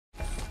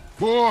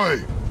Boy!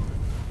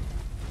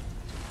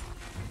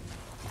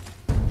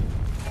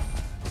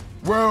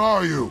 Where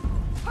are you?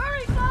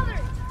 Hurry, Father!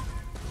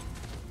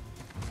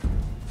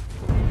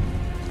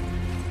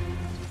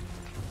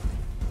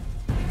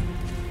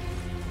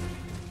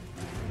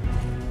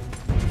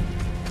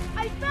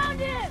 I found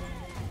him!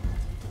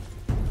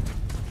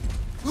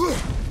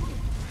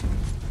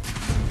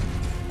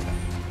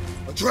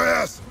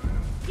 Atreus!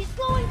 He's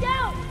slowing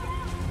down!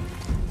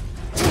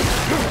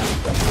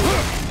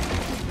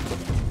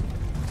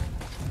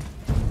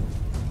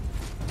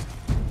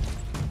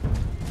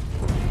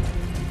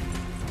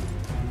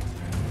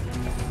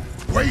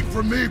 Wait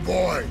for me,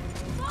 boy!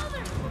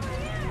 Father, over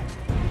here!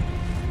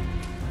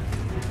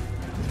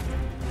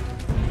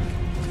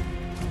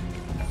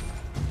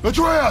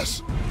 Atreus!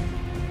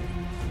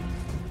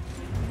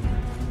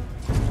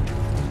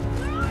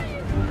 Where are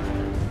you?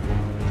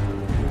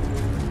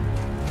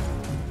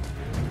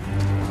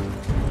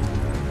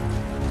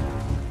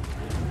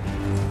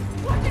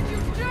 What did you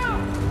do?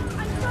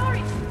 I'm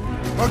sorry!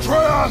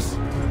 Atreus!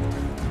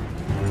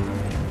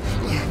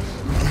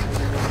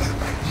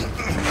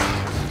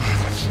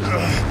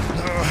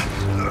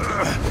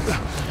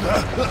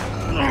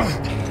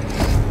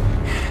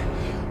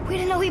 We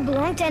didn't know he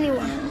belonged to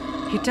anyone.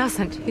 He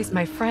doesn't. He's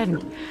my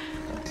friend.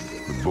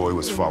 The boy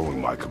was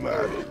following my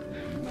command.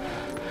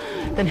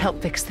 Then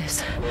help fix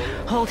this.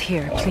 Hold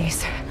here,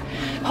 please.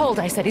 Hold,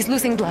 I said. He's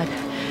losing blood.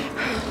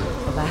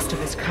 The last of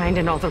his kind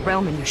in all the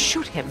realm, and you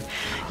shoot him.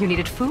 You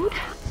needed food?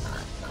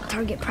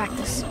 Target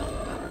practice.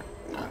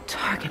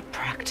 Target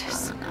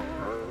practice.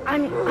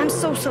 I'm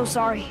so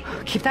sorry.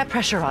 Keep that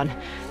pressure on.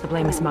 The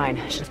blame is mine.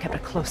 I should have kept a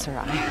closer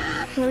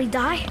eye. Will he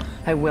die?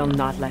 I will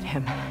not let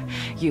him.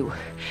 You.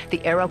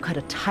 The arrow cut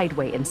a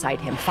tideway inside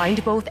him.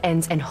 Find both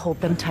ends and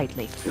hold them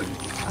tightly.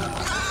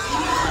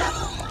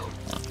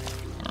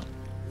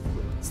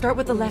 Start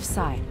with the left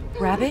side.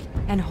 Grab it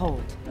and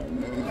hold.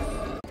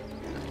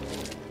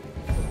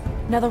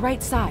 Now the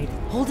right side.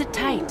 Hold it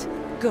tight.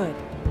 Good.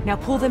 Now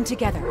pull them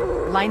together.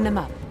 Line them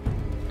up.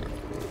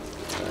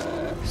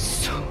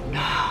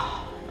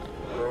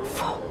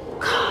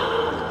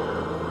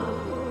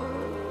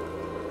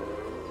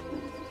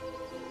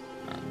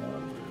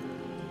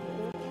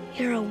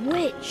 You're a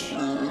witch.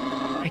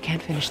 I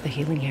can't finish the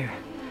healing here.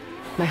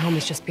 My home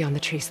is just beyond the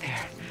trees there.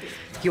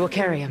 You will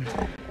carry him.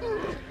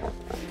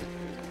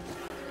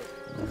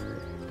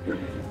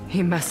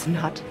 He must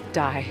not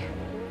die.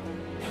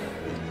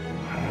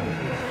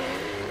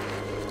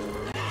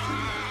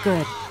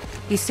 Good.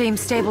 He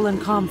seems stable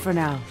and calm for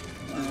now.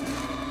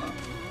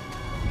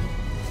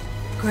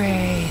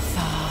 Great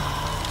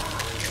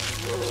thought.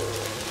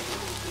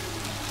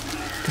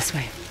 This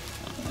way.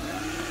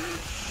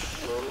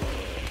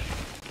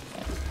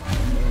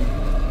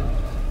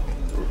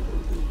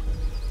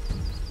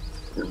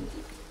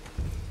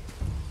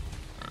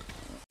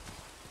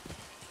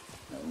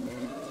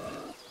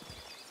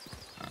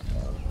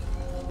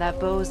 That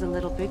bow's a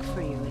little big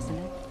for you, isn't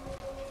it?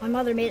 My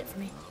mother made it for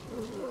me.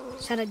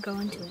 Said I'd grow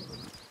into it.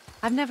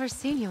 I've never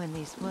seen you in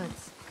these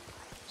woods.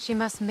 She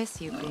must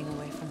miss you being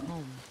away from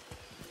home.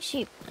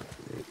 She's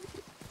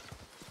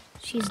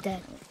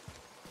dead.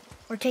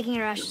 We're taking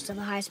her ashes to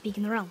the highest peak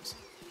in the realms.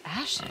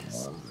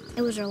 Ashes?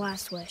 It was her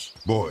last wish.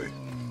 Boy.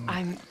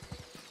 I'm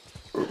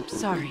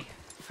sorry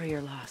for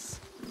your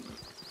loss.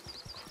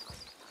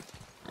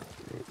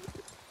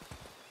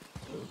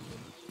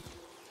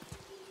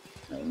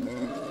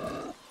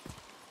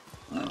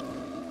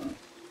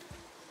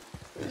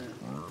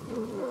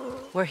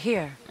 We're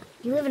here.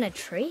 You live in a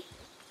tree?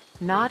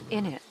 Not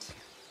in it.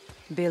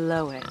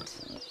 Below it.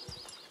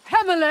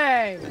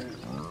 Hemele!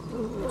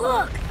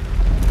 Look!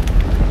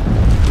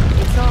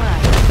 It's all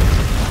right.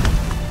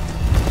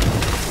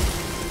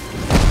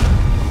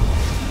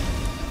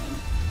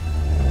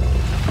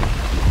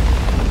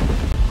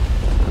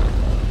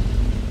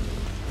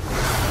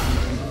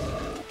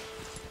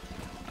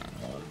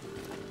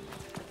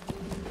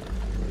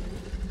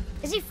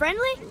 Is he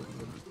friendly?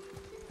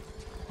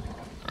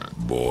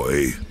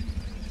 Boy.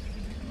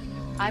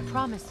 I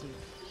promise you,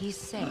 he's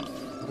safe.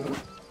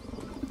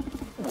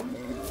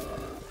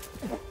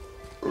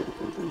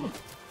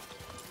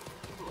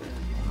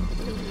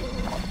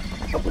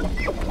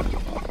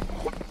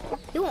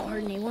 He won't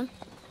hurt anyone.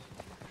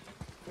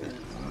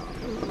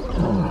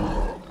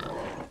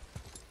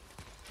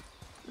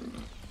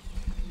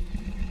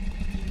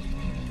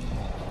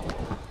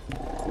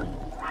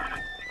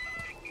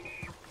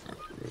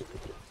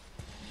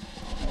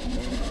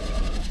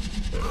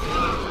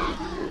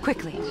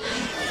 Quickly.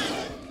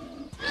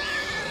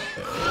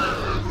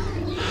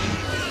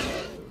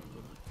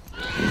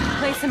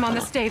 Place him on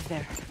the stave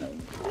there.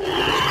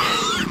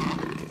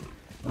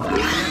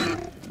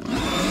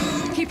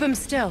 Keep him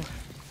still.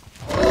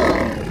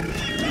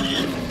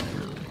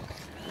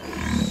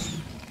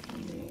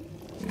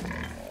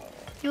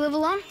 You live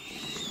alone?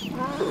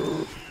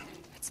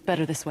 It's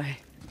better this way.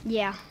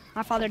 Yeah,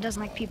 my father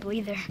doesn't like people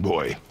either.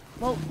 Boy.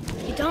 Well,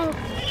 you don't.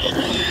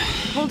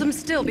 Hold him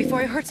still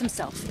before he hurts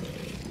himself.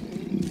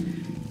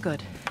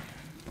 Good.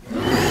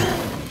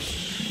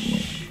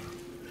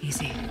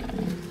 Easy.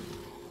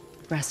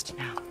 rest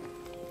now.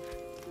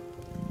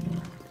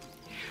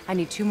 I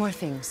need 2 more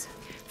things.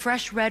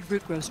 Fresh red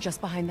root grows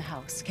just behind the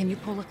house. Can you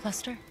pull a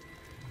cluster?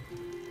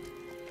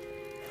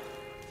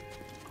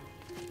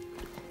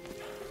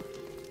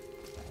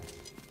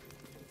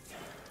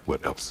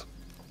 What else?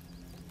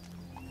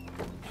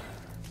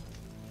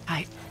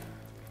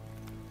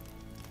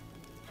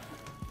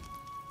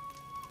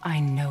 I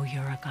know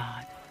you're a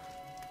god.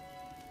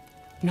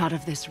 Not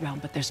of this realm,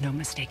 but there's no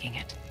mistaking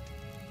it.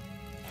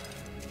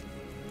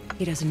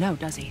 He doesn't know,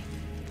 does he?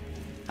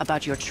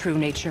 About your true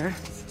nature?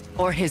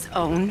 Or his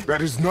own?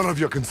 That is none of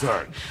your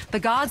concern. The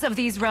gods of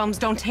these realms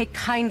don't take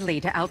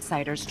kindly to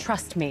outsiders,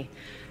 trust me.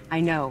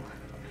 I know.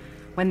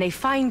 When they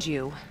find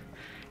you,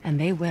 and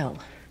they will,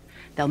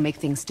 they'll make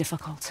things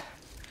difficult.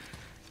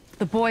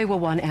 The boy will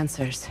want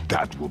answers.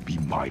 That will be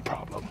my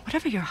problem.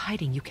 Whatever you're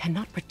hiding, you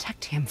cannot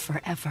protect him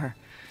forever.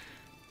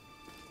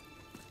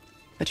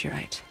 But you're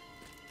right.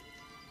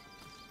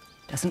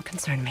 Doesn't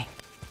concern me.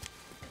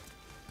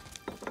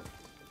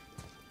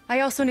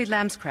 I also need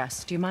lamb's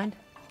cress. Do you mind?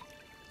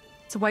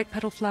 It's a white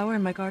petal flower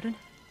in my garden.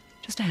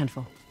 Just a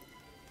handful.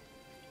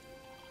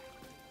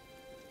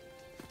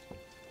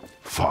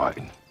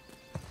 Fine.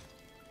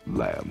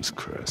 Lamb's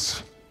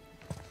cress.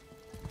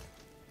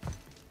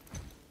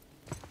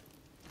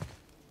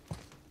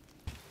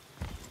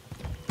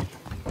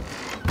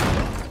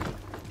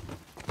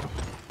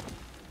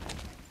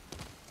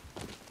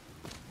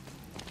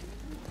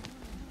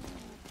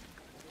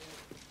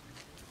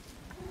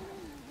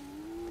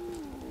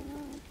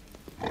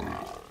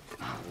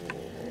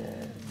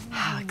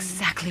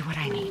 Exactly what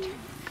I need.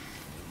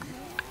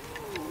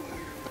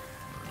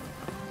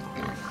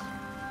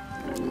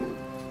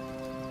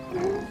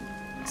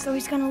 So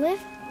he's gonna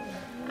live?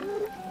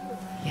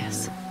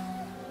 Yes.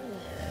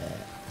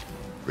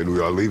 Then we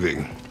are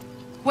leaving.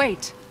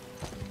 Wait.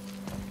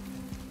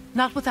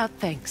 Not without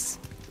thanks.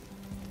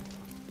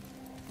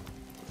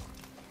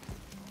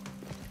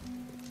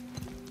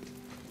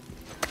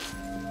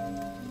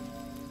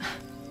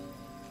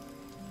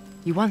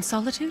 You want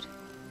solitude?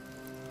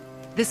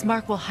 This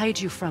mark will hide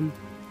you from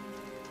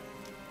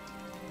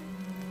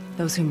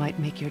those who might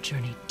make your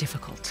journey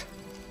difficult.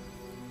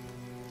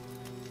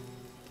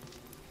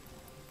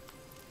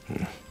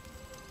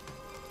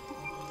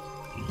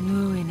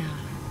 Luina.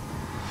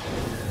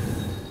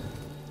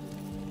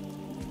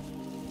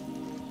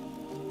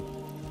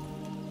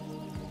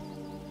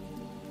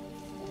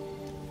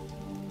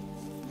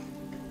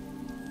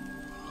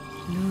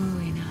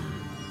 Luina.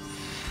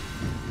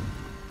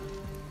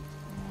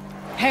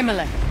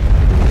 Himalaya.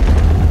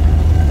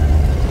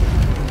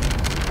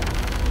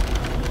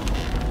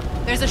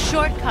 There's a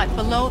shortcut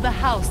below the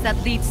house that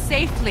leads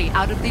safely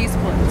out of these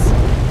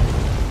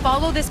woods.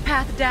 Follow this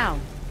path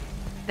down,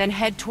 then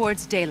head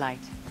towards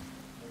daylight.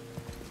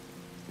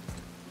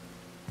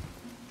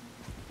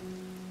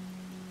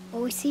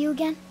 Will we see you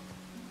again?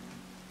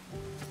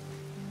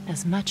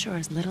 As much or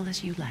as little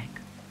as you like.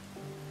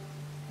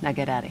 Now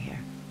get out of here.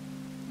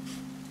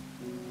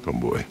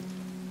 Tomboy.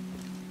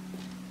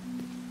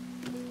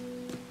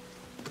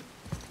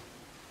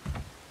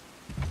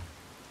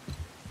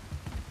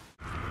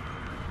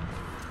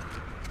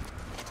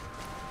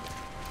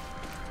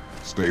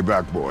 Stay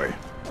back, boy.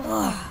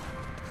 Ugh.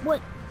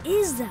 What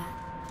is that?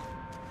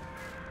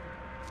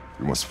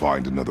 We must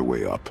find another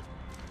way up.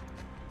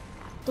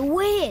 The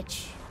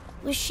witch!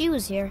 Wish she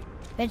was here.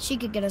 Bet she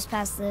could get us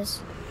past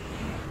this.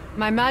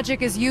 My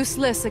magic is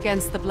useless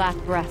against the Black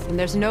Breath, and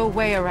there's no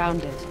way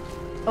around it.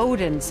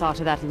 Odin saw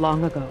to that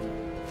long ago.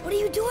 What are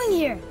you doing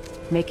here?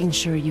 Making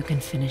sure you can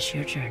finish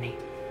your journey.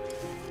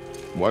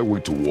 Why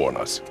wait to warn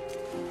us?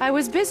 I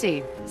was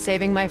busy,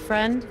 saving my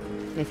friend,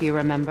 if you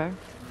remember.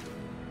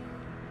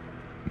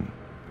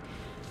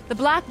 The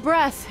Black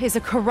Breath is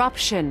a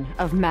corruption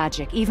of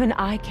magic even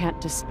I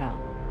can't dispel.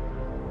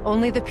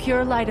 Only the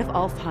pure light of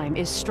Alfheim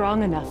is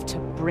strong enough to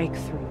break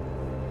through.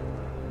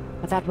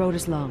 But that road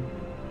is long.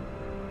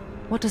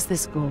 What does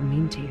this goal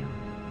mean to you?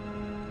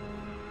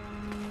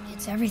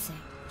 It's everything.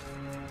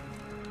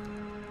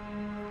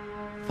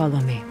 Follow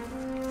me.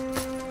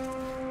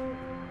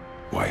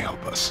 Why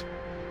help us?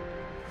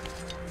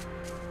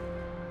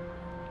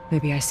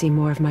 Maybe I see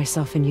more of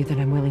myself in you than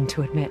I'm willing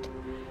to admit.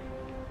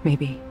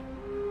 Maybe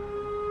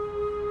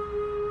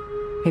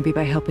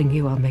by helping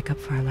you, I'll make up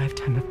for a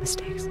lifetime of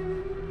mistakes.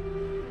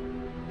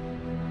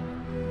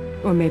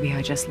 Or maybe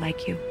I just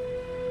like you.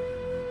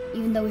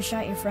 Even though we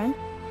shot your friend?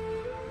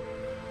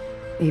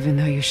 Even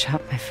though you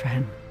shot my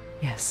friend,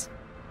 yes.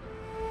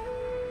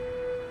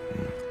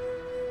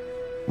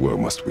 Where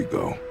must we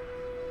go?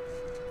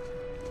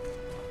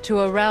 To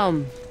a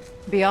realm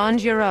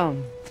beyond your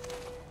own.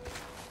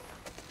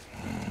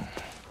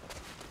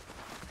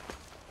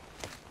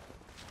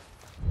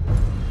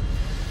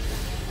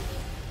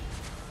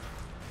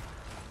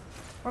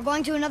 We're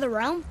going to another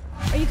realm?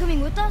 Are you coming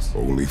with us?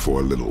 Only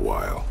for a little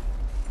while.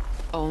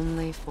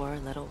 Only for a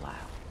little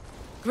while.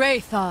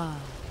 Graythaw!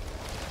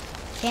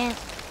 Can't.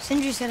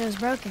 Sindri said it was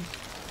broken.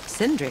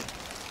 Sindri?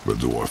 The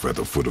dwarf at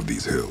the foot of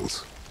these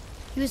hills.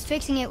 He was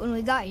fixing it when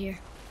we got here.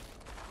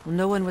 Well,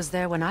 no one was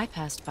there when I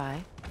passed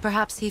by.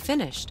 Perhaps he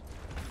finished.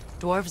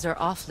 Dwarves are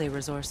awfully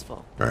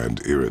resourceful.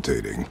 And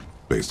irritating,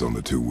 based on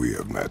the two we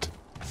have met.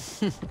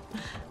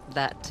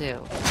 That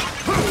too.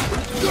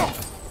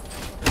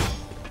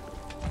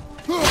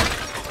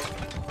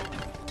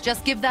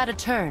 Just give that a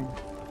turn.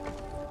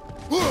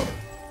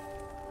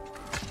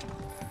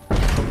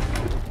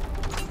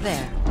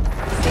 There.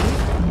 See?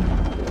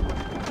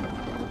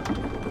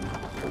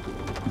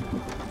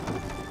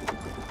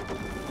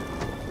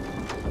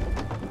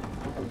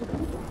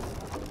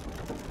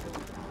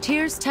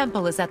 Tyr's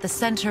temple is at the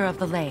center of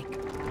the lake.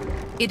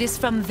 It is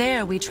from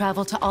there we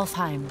travel to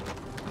Alfheim.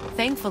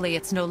 Thankfully,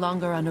 it's no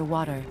longer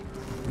underwater.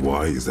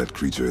 Why is that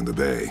creature in the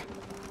bay?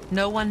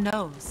 No one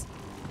knows.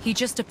 He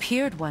just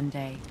appeared one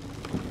day.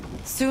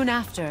 Soon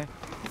after,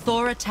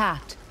 Thor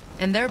attacked,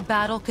 and their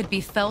battle could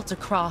be felt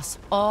across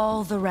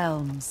all the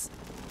realms.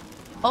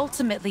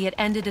 Ultimately, it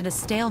ended in a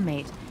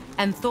stalemate,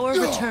 and Thor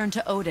returned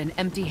to Odin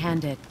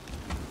empty-handed.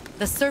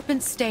 The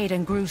serpent stayed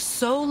and grew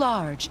so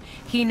large,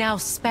 he now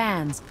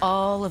spans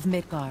all of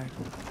Midgard.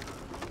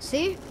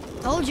 See?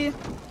 Told you.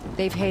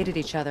 They've hated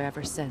each other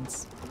ever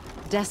since.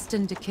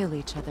 Destined to kill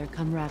each other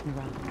come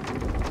Ragnarok.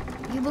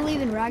 You believe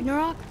in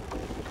Ragnarok?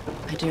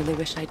 I dearly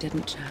wish I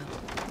didn't, child.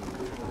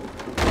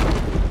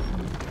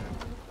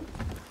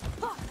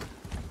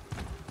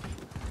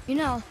 You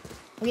know,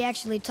 we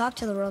actually talked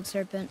to the World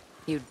Serpent.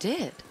 You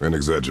did? An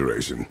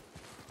exaggeration.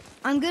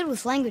 I'm good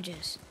with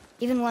languages,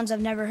 even ones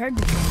I've never heard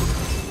before.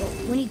 But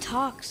when he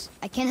talks,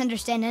 I can't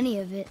understand any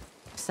of it.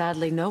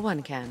 Sadly, no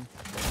one can.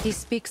 He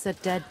speaks a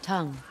dead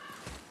tongue.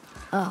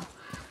 Oh.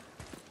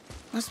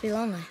 Must be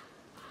lonely.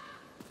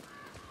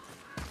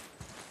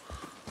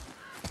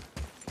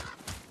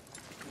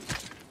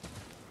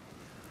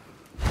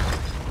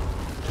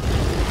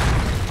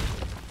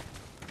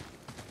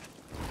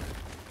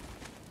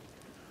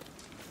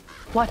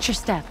 Watch your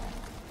step.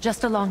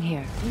 Just along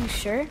here. You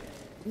sure?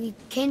 We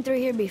came through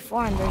here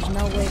before and there's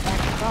no way back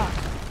across.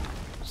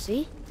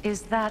 See?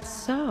 Is that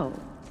so?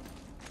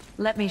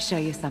 Let me show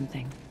you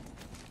something.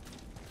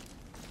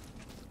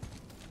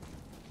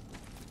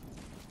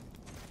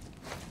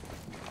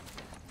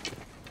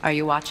 Are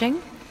you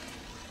watching?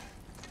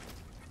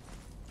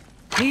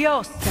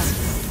 Liosta!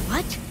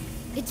 What?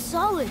 It's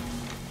solid.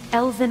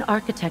 Elven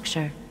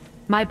architecture.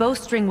 My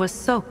bowstring was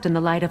soaked in the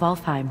light of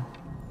Alfheim.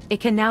 It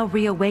can now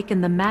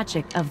reawaken the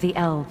magic of the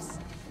elves.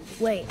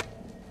 Wait,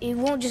 it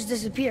won't just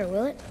disappear,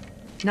 will it?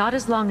 Not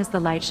as long as the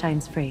light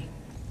shines free.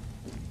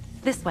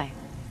 This way.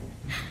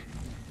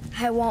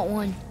 I want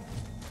one.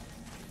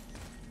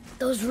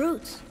 Those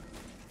roots.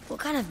 What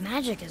kind of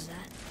magic is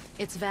that?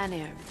 It's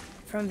Vanir.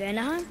 From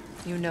Vanaheim?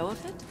 You know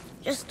of it?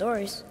 Just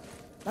stories.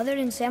 Mother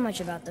didn't say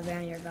much about the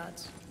Vanir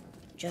gods.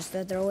 Just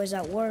that they're always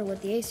at war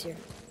with the Aesir.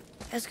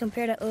 As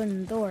compared to Odin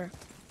and Thor,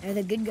 they're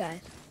the good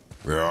guys.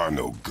 There are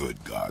no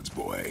good gods,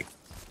 boy.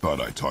 Thought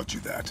I taught you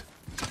that.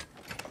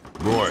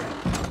 Boy,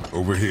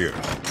 over here.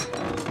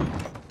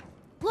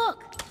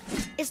 Look!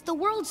 It's the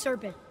World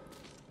Serpent.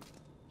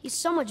 He's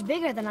so much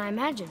bigger than I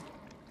imagined.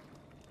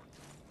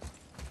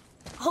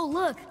 Oh,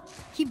 look!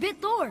 He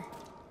bit Thor!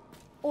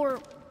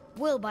 Or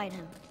will bite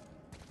him.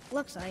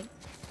 Looks like.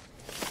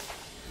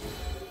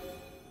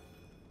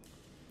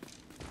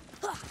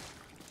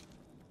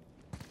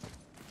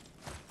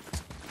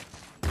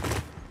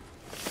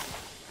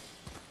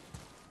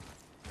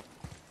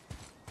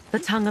 The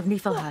tongue of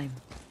Niflheim.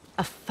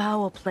 A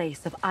foul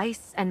place of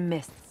ice and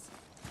mists.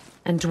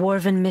 And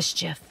dwarven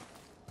mischief.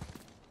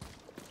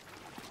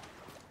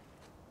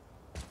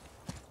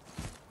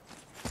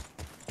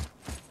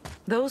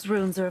 Those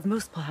runes are of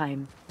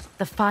Muspelheim,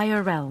 the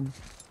Fire Realm.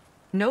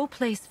 No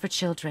place for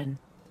children,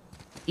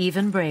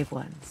 even brave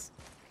ones.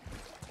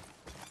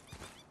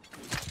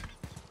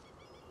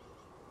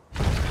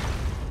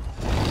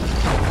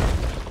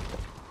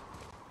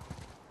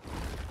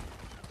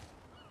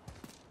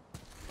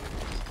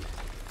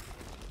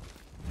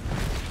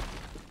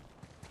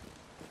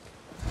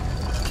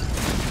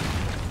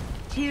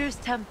 Tyr's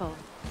temple.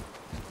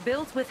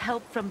 Built with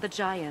help from the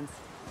giants,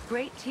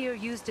 Great Tyr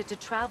used it to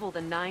travel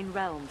the 9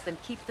 realms and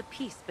keep the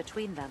peace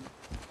between them.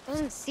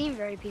 Doesn't seem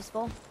very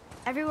peaceful.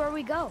 Everywhere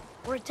we go,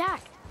 we're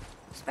attacked.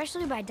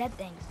 Especially by dead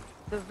things.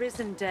 The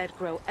risen dead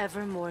grow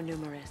ever more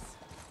numerous.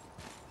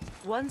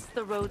 Once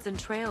the roads and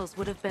trails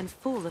would have been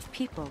full of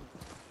people.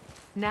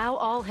 Now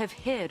all have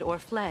hid or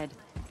fled,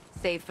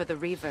 save for the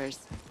Reavers,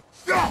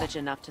 savage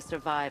enough to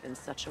survive in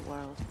such a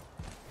world.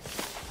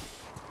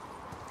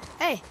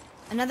 Hey,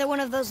 another one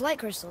of those light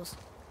crystals.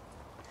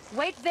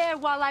 Wait there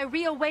while I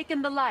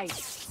reawaken the light.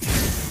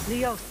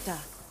 Liosta.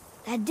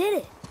 That did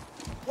it.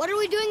 What are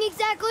we doing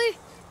exactly?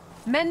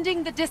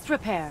 Mending the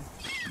disrepair.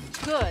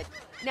 Good.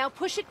 Now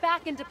push it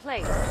back into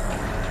place.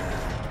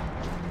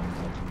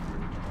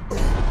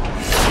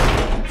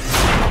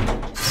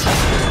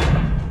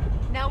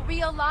 Now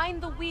realign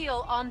the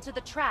wheel onto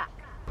the track.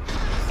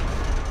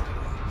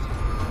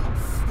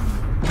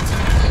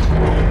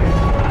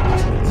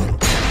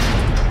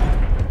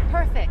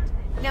 Perfect.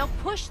 Now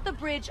push the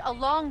bridge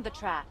along the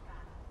track.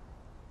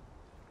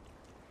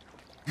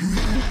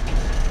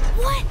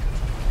 What?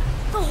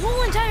 The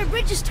whole entire entire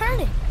bridge is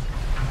turning.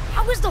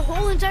 How is the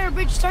whole entire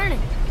bridge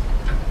turning?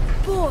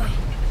 Boy,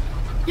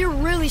 you're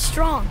really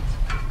strong.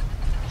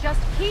 Just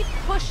keep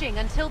pushing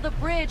until the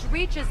bridge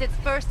reaches its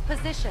first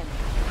position.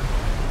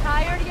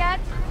 Tired yet?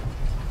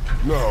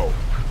 No.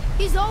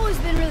 He's always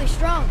been really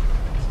strong.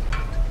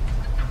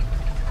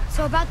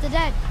 So about the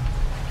dead.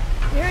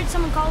 We heard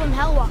someone call them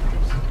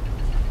Hellwalkers.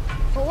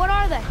 But what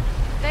are they?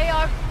 They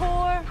are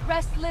poor,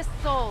 restless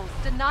souls,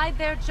 denied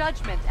their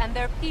judgment and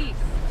their peace.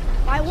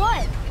 By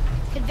what?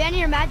 Could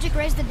Vanir magic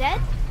raise the dead?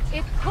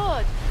 It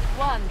could,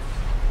 once.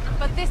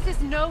 But this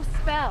is no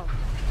spell.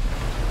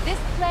 This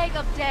plague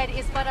of dead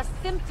is but a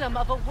symptom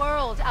of a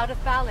world out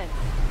of balance.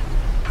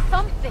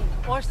 Something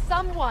or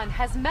someone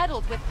has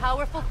meddled with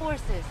powerful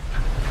forces.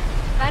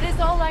 That is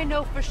all I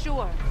know for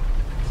sure.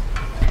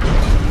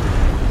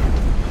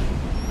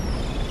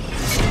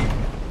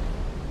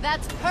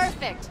 That's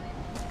perfect.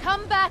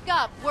 Come back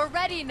up. We're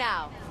ready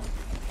now.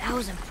 That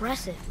was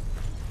impressive.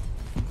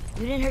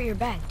 You didn't hurt your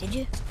back, did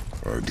you?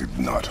 I did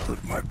not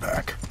hurt my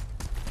back.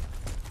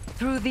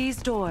 Through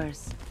these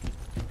doors.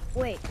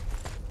 Wait,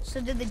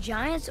 so did the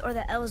Giants or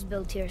the Elves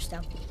build Tyr's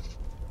temple?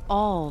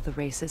 All the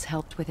races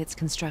helped with its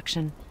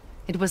construction.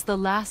 It was the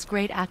last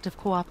great act of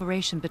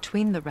cooperation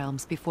between the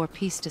realms before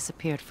peace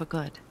disappeared for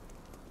good.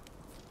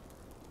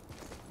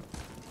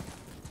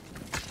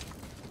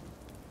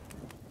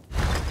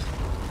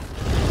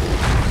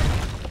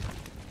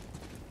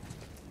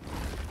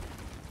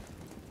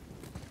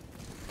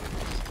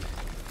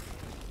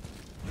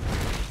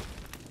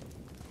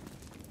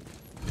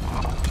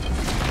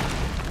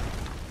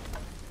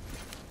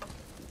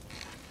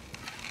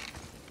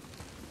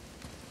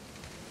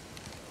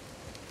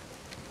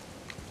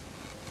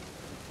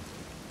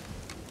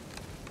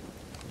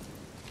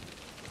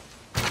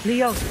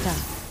 Lyosta.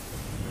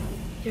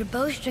 Your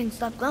bowstring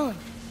stopped glowing.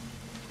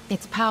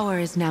 Its power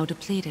is now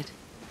depleted.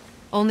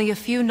 Only a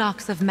few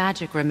knocks of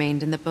magic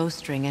remained in the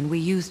bowstring, and we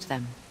used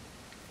them.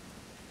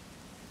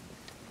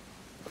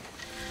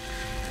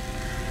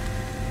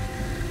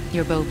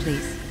 Your bow,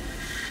 please.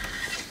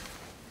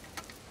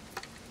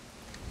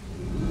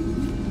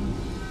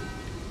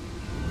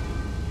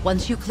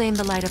 Once you claim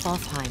the light of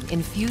Alfheim,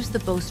 infuse the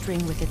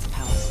bowstring with its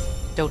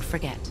power. Don't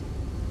forget.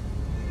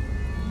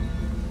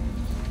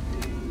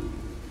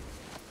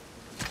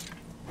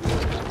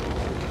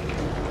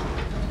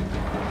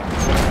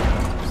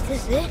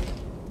 Is this it?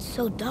 It's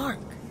so dark.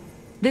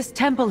 This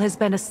temple has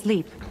been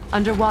asleep,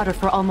 underwater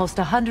for almost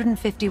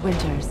 150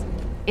 winters.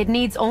 It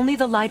needs only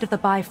the light of the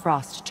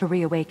Bifrost to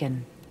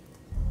reawaken.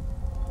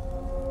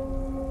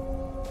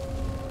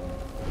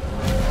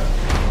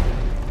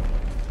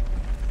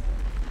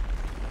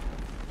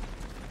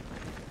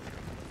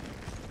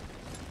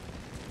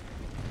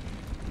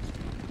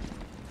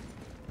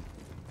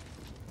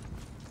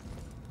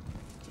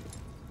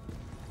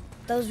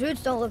 Those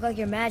roots don't look like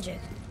your magic.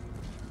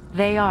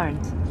 They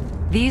aren't.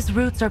 These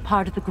roots are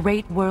part of the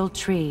Great World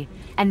Tree,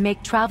 and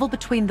make travel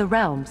between the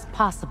realms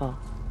possible.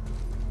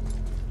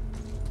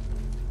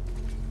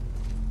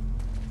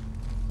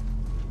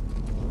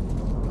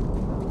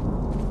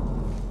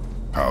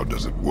 How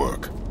does it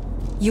work?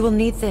 You will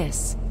need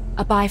this,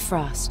 a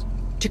Bifrost,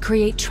 to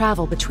create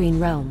travel between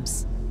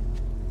realms.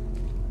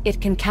 It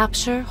can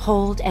capture,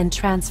 hold, and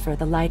transfer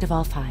the light of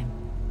Alfheim.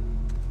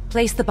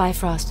 Place the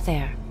Bifrost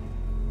there.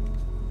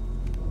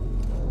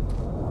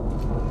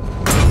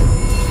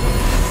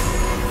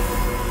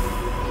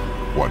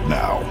 What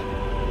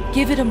now?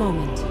 Give it a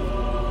moment.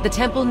 The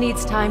temple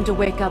needs time to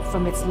wake up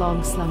from its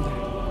long slumber.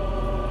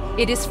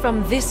 It is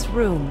from this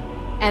room,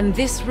 and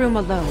this room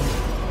alone,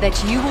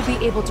 that you will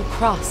be able to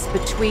cross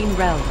between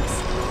realms.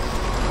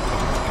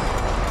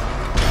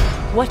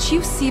 What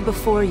you see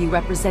before you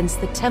represents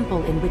the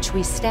temple in which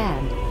we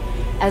stand,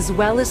 as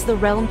well as the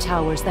realm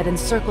towers that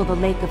encircle the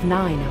Lake of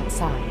Nine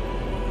outside.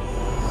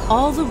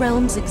 All the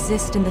realms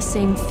exist in the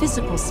same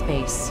physical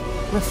space,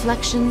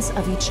 reflections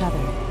of each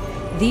other.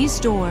 These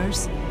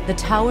doors, the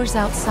towers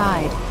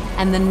outside,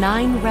 and the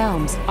 9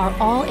 realms are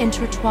all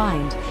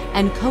intertwined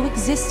and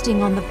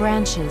coexisting on the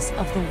branches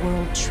of the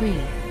World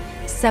Tree,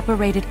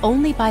 separated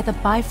only by the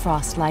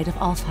Bifrost light of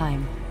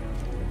Alfheim.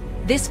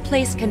 This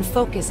place can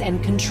focus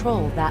and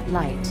control that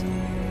light.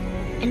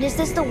 And is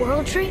this the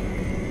World Tree?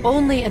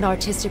 Only an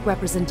artistic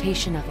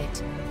representation of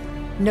it.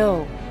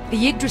 No,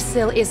 the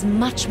Yggdrasil is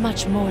much,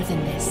 much more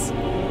than this.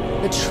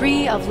 The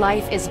Tree of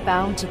Life is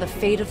bound to the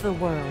fate of the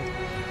world,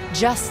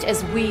 just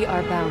as we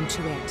are bound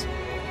to it.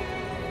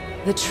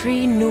 The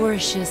tree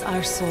nourishes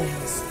our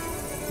soils.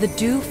 The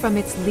dew from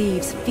its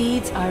leaves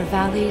feeds our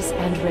valleys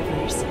and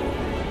rivers.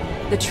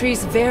 The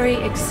tree's very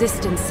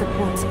existence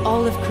supports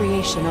all of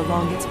creation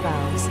along its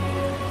boughs.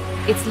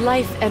 Its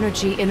life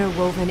energy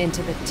interwoven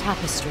into the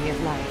tapestry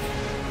of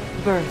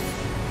life.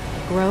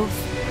 Birth,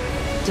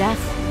 growth,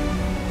 death,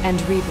 and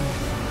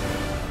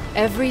rebirth.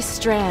 Every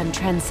strand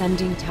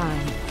transcending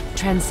time,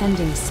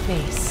 transcending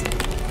space.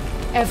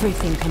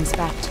 Everything comes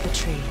back to the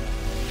tree.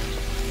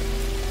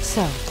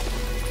 So,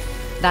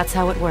 that's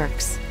how it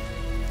works.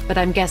 But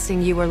I'm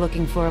guessing you were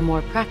looking for a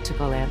more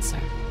practical answer.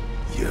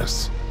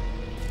 Yes.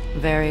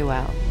 Very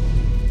well.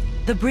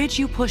 The The bridge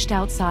you pushed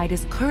outside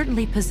is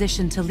currently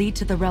positioned to lead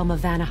to the realm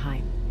of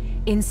Vanaheim.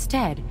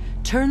 Instead,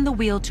 turn the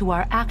wheel to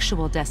our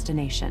actual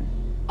destination,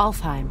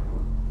 Alfheim.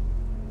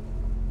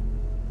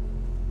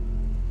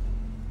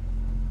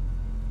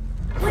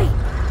 Wait,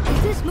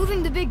 is this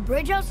moving the big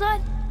bridge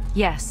outside?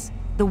 Yes,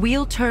 the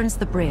wheel turns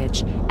the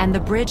bridge, and the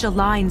bridge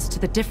aligns to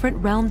the different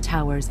realm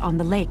towers on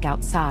the lake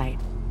outside.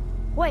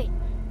 Wait,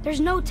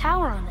 there's no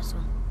tower on this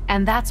one.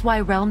 And that's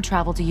why realm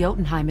travel to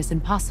Jotunheim is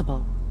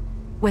impossible.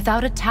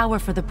 Without a tower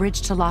for the bridge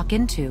to lock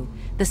into,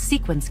 the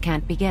sequence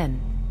can't begin.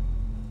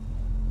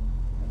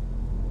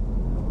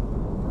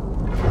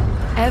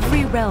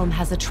 Every realm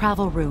has a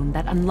travel rune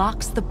that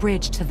unlocks the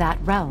bridge to that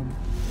realm.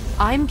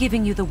 I'm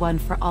giving you the one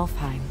for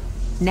Alfheim.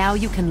 Now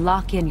you can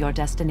lock in your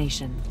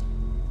destination.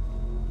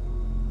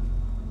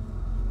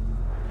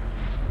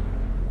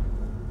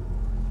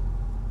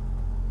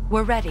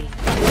 We're ready.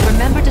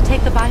 Remember to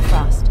take the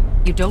Bifrost.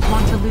 You don't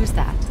want to lose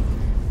that.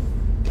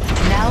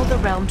 Now the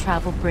realm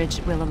travel bridge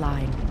will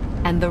align,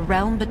 and the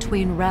realm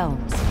between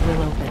realms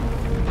will open.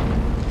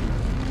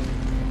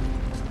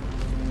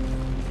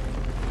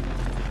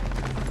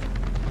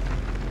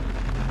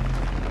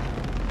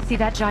 See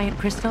that giant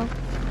crystal?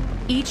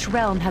 Each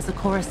realm has a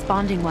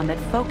corresponding one that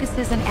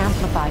focuses and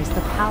amplifies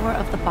the power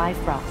of the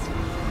Bifrost,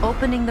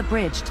 opening the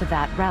bridge to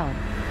that realm.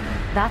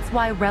 That's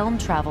why realm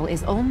travel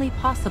is only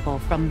possible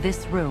from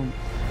this room.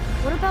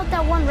 What about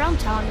that one realm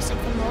tower missing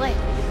from the lake?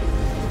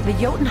 The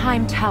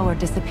Jotunheim Tower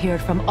disappeared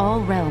from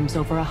all realms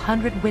over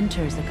 100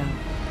 winters ago,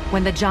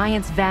 when the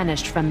giants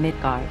vanished from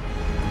Midgard.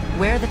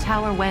 Where the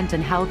tower went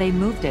and how they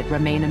moved it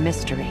remain a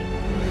mystery.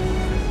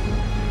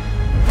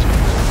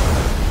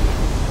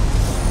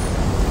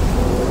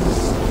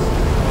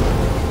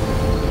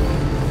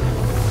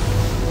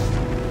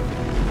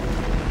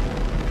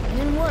 It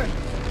didn't work.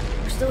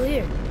 We're still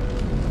here.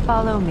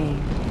 Follow me.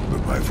 The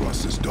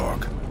Bifrost is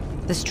dark.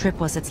 This trip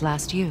was its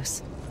last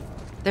use.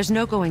 There's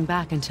no going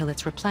back until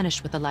it's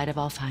replenished with the light of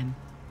Alfheim.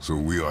 So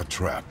we are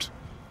trapped.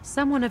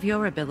 Someone of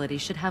your ability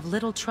should have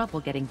little trouble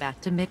getting back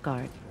to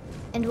Midgard.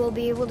 And we'll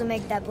be able to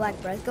make that black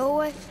breath go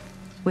away?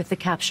 With the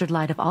captured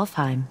light of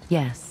Alfheim,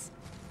 yes.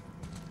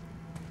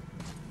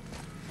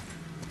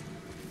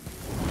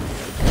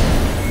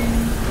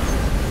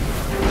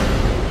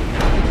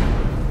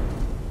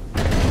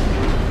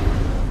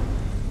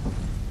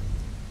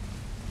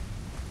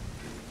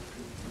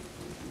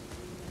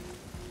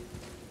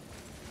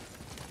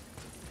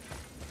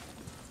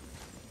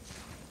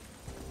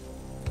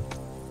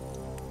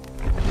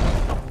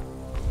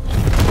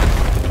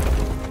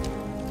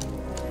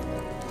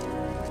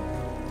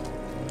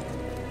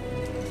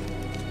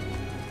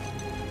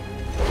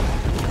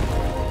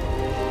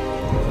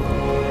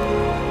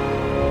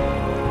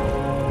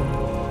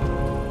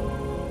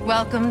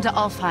 Welcome to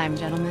Alfheim,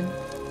 gentlemen.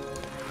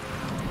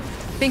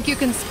 Think you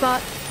can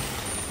spot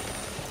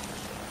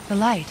the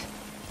light?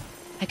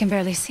 I can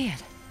barely see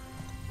it.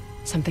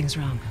 Something's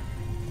wrong.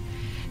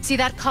 See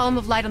that column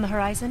of light on the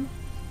horizon?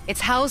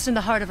 It's housed in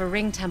the heart of a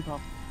ring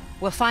temple.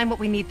 We'll find what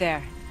we need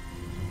there.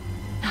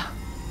 No.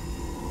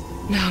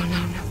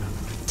 No.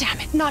 Damn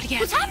it, not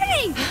yet. What's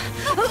happening?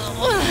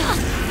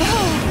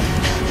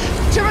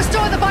 To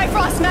restore the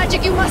Bifrost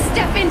magic, you must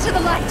step into the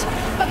light.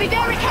 But be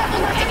very careful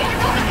not to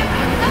get caught.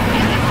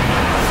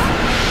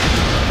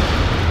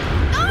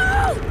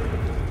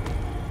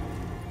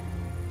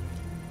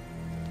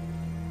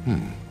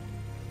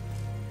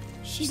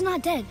 She's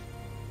not dead.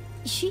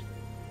 Is she?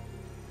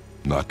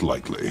 Not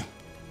likely.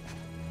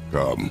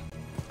 Come.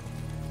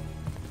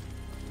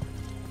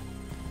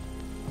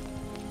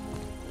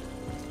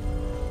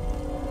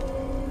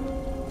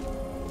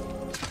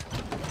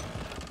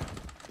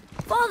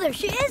 Father,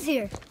 she is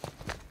here!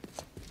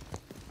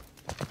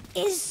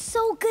 It's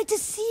so good to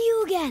see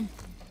you again.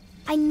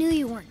 I knew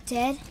you weren't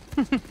dead.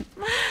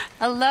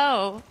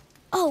 Hello.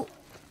 Oh,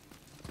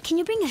 can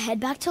you bring a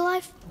head back to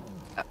life?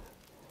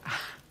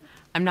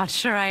 I'm not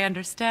sure I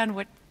understand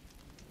what...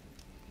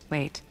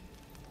 Wait.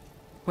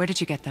 Where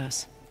did you get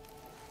those?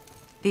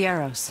 The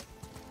arrows.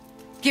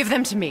 Give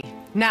them to me,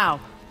 now.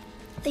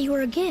 They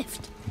were a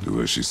gift.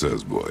 Do as she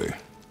says, boy.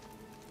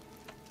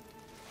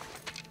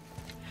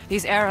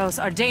 These arrows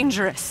are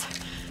dangerous.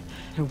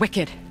 They're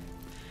wicked.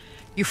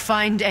 You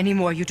find any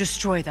more, you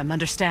destroy them,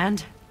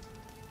 understand?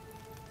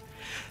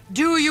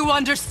 Do you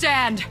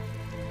understand?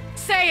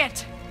 Say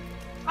it!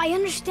 I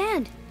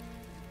understand.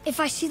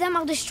 If I see them,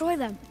 I'll destroy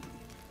them.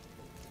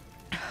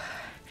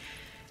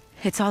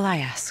 It's all I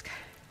ask.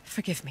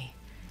 Forgive me.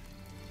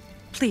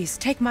 Please,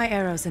 take my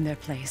arrows in their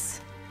place.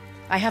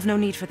 I have no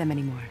need for them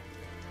anymore.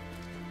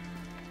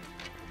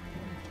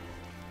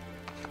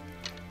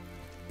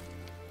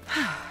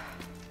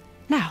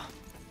 Now,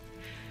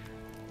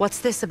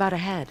 what's this about a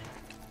head?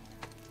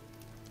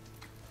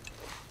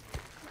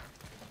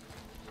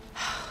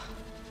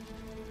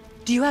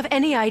 Do you have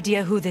any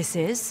idea who this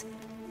is?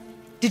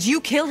 Did you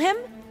kill him?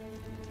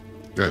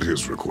 At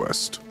his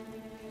request.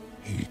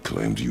 He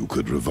claimed you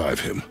could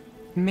revive him.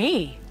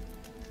 Me?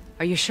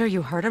 Are you sure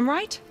you heard him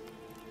right?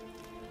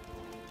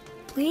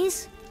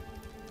 Please?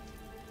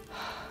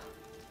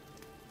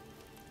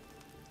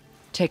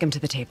 Take him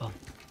to the table.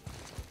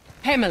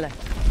 Himmele.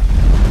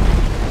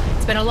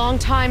 It's been a long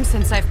time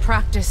since I've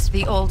practiced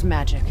the old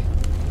magic.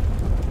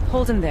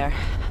 Hold him there.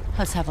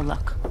 Let's have a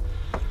look.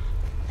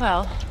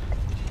 Well,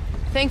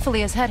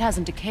 thankfully his head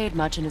hasn't decayed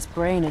much and his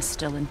brain is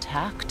still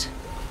intact.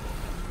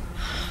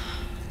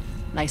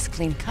 Nice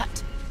clean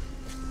cut.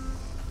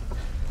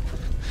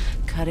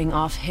 Cutting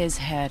off his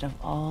head of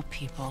all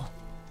people.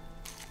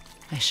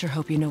 I sure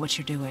hope you know what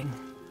you're doing.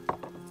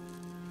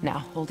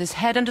 Now, hold his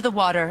head under the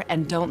water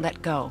and don't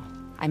let go.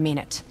 I mean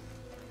it.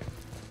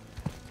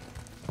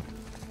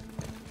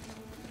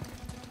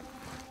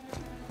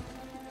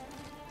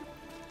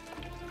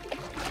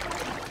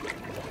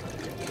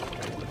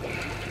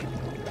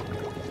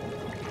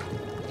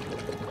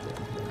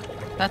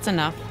 That's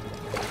enough.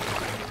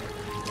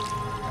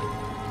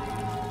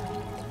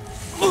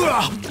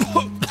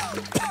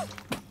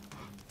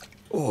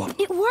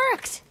 It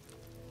worked!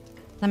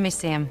 Let me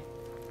see him.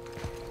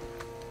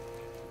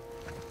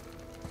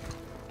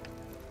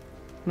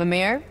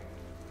 Mimir?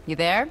 You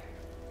there?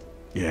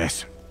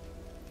 Yes.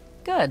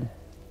 Good.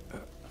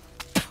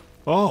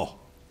 Oh.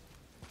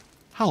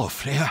 Hello,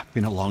 Freya.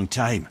 Been a long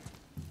time.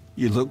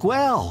 You look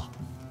well.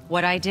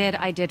 What I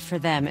did for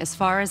them. As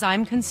far as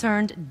I'm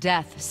concerned,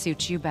 death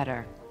suits you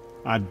better.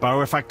 I'd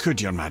bow if I could,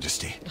 Your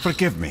Majesty.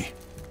 Forgive me.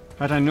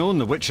 Had I known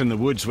the witch in the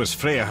woods was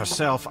Freya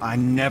herself, I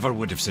never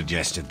would have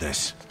suggested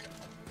this.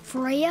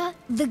 Freya?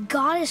 The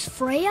goddess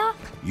Freya?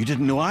 You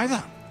didn't know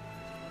either?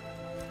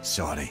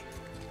 Sorry.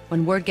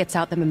 When word gets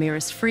out that Mimir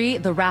is free,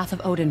 the wrath of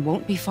Odin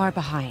won't be far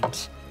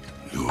behind.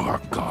 You are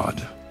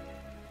God.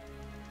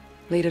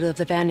 Leader of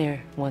the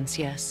Vanir, once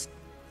yes,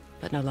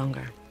 but no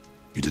longer.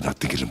 You did not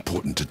think it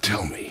important to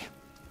tell me.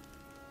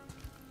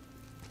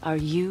 Are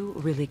you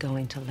really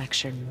going to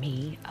lecture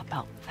me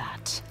about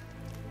that?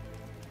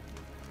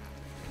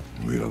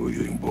 We are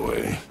leaving,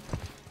 boy.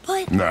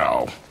 But...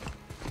 Now.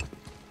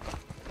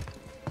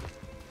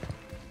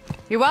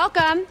 You're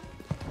welcome.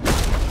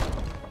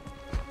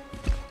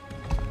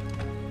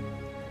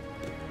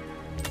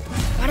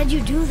 Why did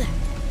you do that?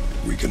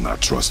 We cannot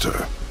trust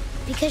her.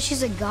 Because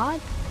she's a god?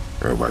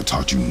 Have I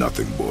taught you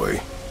nothing, boy?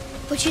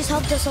 But she's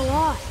helped us a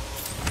lot.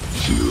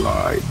 She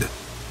lied.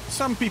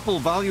 Some people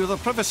value their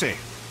privacy.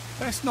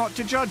 Best not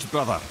to judge,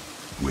 brother.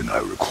 When I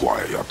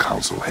require your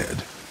council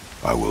head,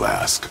 I will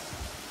ask.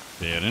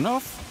 Fair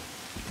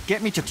enough.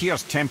 Get me to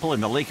Tyr's temple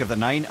in the Lake of the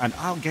Nine, and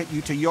I'll get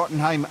you to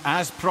Jotunheim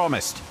as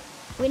promised.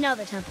 We know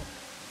the temple.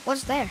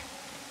 What's there?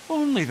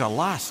 Only the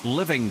last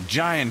living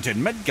giant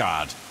in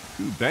Midgard.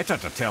 Who better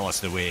to tell us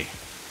the way?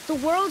 The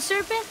world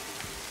serpent?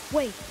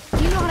 Wait,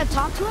 do you know how to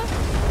talk to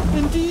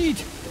him? Indeed.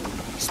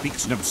 He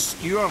speaks an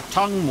obscure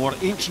tongue more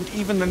ancient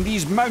even than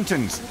these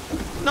mountains.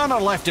 None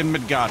are left in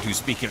Midgard who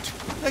speak it.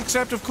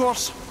 Except, of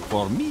course,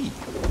 for me.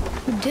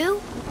 You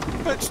do?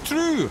 It's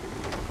true.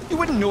 You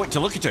wouldn't know it to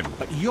look at him,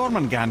 but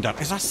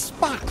Jormungandr is a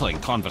sparkling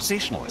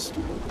conversationalist.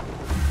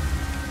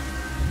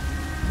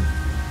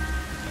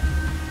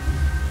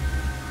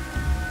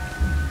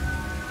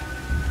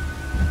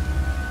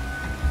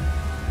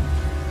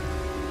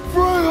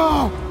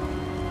 Freya!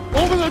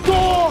 Open the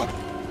door!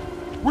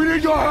 We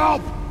need your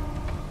help!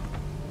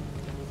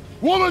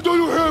 Woman, do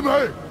you hear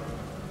me?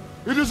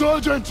 It is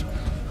urgent!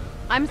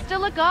 I'm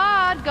still a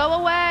god. Go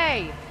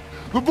away.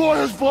 The boy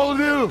has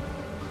fallen ill!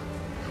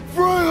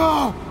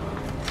 Freya!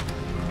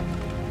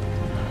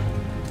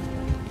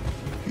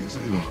 He is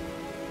ill.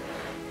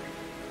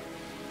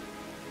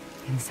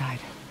 Inside.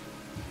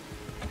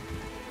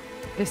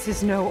 This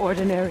is no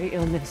ordinary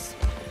illness.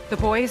 The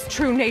boy's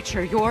true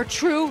nature, your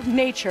true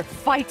nature,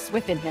 fights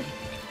within him.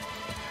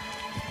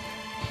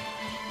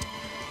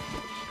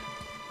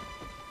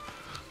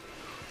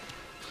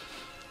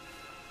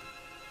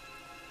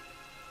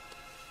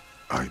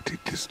 I did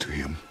this to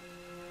him.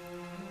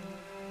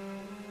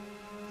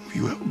 Will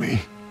you help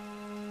me?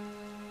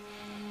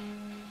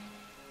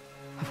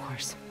 Of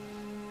course.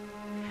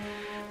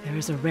 There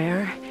is a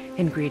rare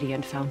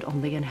ingredient found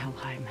only in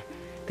Helheim.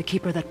 The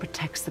keeper that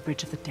protects the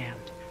Bridge of the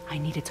Damned. I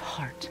need its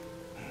heart.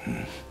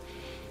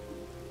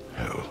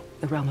 Hell.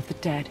 The realm of the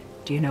dead.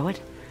 Do you know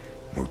it?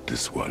 Not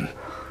this one.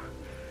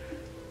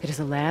 It is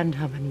a land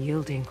of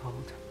unyielding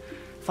cold.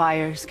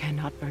 Fires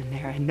cannot burn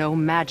there, and no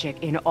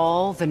magic in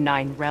all the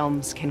 9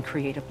 realms can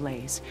create a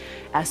blaze.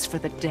 As for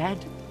the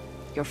dead,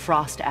 your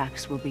frost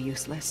axe will be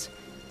useless.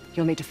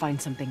 You'll need to find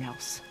something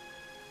else.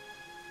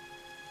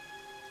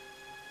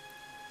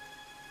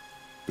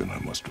 Then I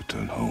must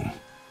return home.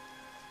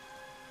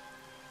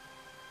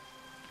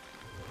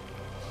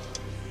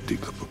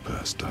 Dig up a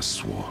past I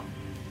swore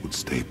would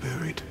stay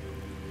buried.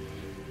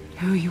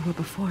 Who you were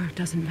before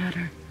doesn't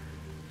matter.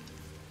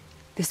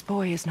 This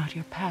boy is not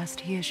your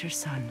past, he is your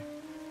son.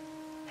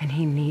 And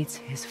he needs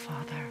his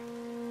father.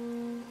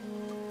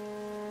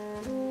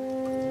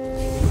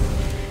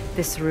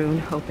 This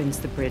rune opens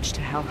the bridge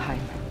to Helheim.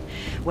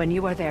 When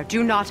you are there,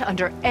 do not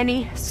under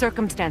any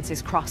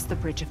circumstances cross the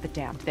Bridge of the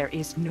Damned. There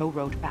is no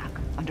road back.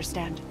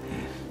 Understand?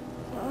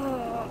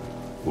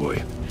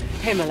 Boy.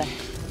 Himmele.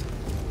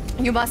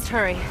 You must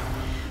hurry.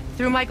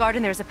 Through my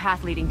garden there's a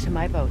path leading to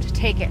my boat.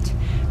 Take it.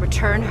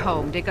 Return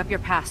home, dig up your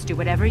past, do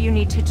whatever you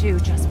need to do.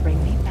 Just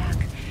bring me back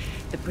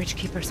the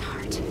Bridgekeeper's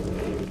heart,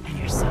 and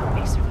your son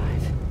may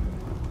survive.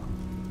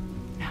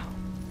 Now.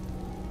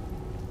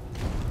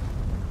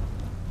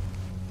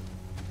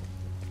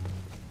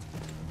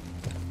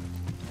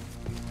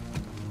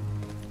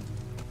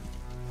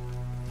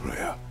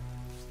 Freya.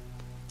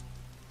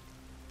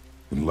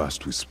 When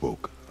last we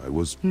spoke, I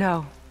was...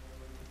 No.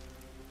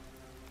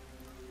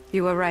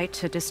 You were right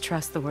to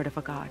distrust the word of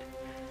a god.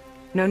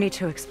 No need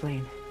to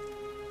explain.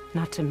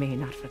 Not to me,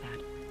 not for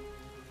that.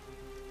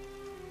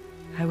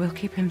 I will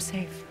keep him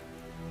safe.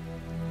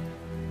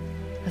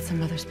 That's a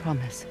mother's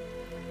promise.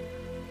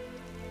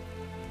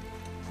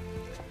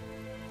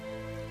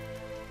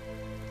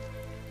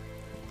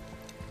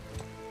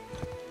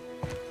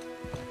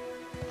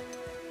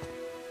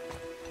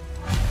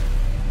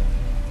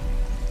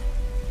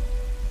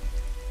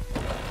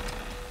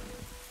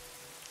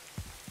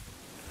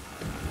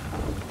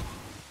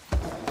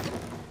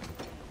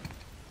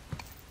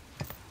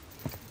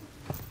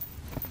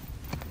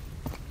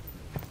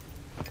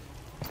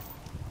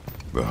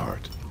 The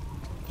heart.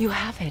 You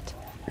have it.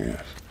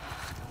 Yes.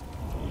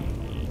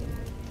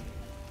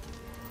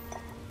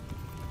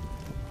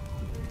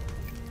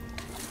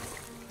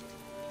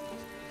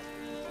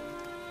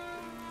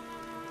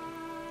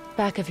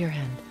 Back of your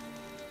hand.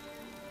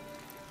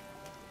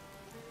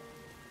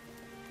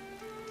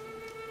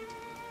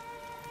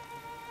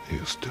 He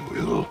is still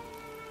ill.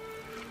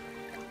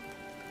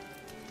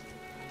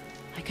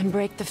 I can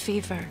break the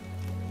fever.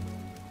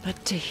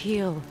 But to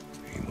heal...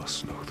 He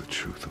must know the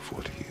truth of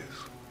what he is.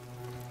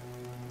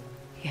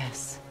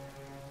 Yes.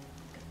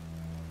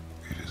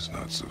 It is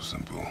not so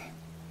simple.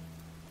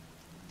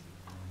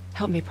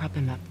 Help me prop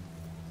him up.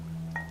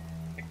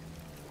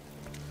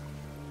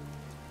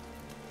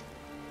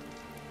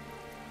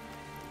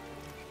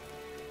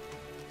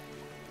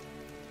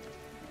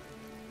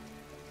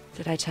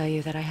 Did I tell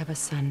you that I have a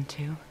son,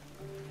 too?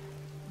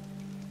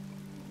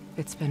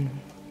 It's been...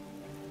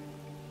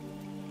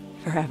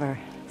 forever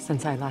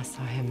since I last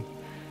saw him.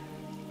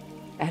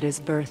 At his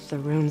birth, the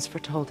runes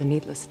foretold a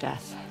needless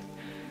death.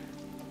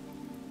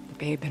 The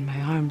babe in my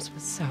arms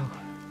was so...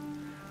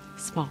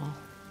 small.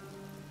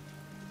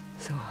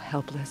 So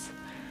helpless.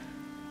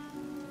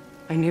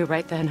 I knew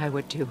right then I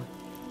would do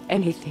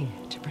anything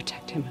to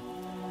protect him.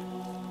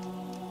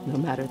 No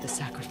matter the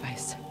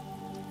sacrifice.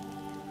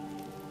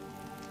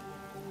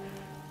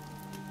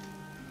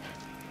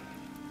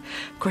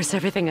 Of course,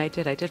 everything I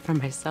did for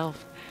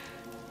myself.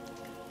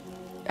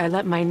 I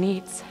let my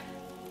needs,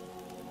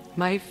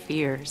 my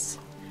fears,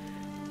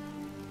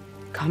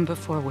 come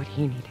before what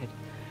he needed.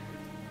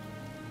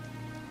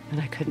 And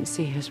I couldn't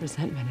see his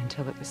resentment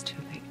until it was too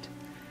late.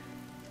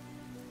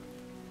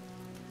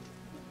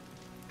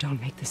 Don't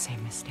make the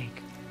same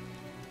mistake.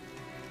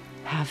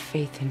 Have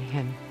faith in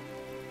him.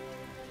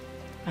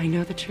 I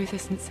know the truth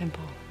isn't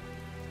simple,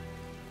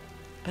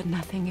 but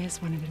nothing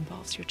is when it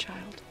involves your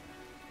child.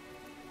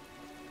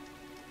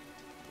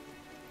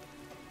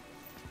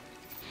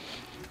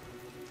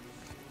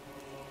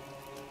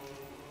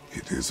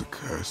 It is a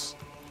curse.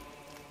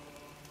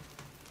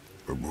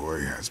 The boy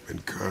has been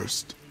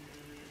cursed.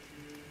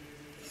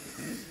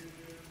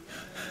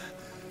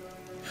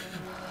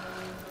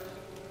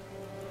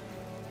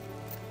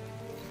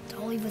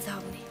 Don't leave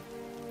without me.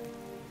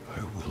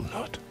 I will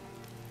not.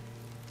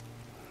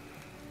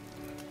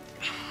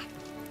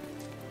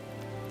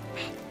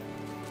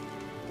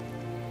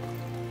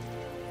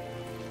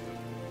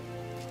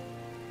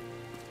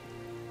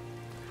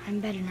 I'm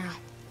better now.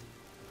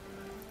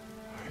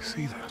 I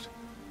see that.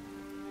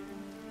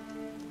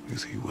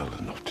 Is he well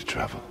enough to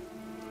travel?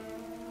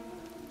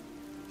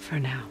 For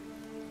now.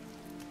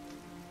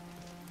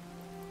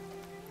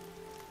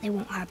 It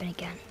won't happen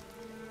again.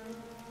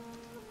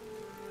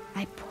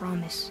 I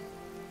promise.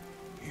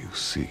 You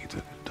see that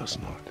it does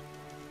not.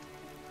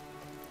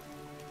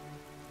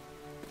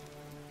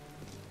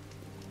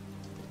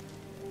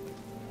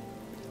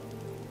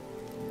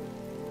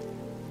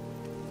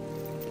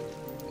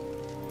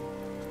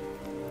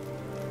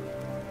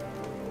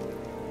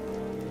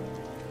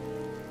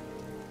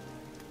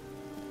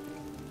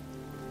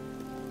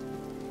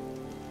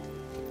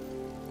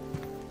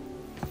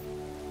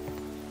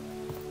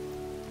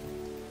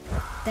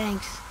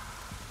 Thanks.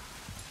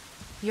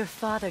 Your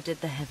father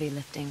did the heavy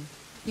lifting.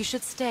 You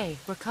should stay,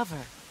 recover.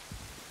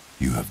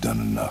 You have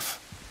done enough.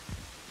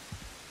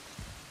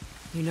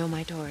 You know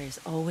my door is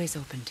always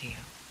open to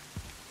you.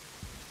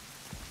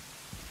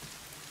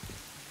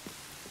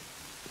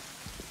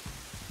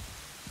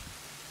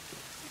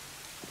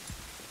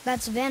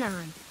 That's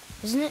Vanaheim,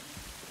 isn't it?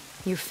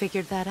 You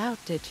figured that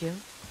out, did you?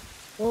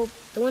 Well,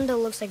 the window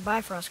looks like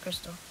Bifrost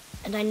crystal,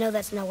 and I know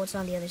that's not what's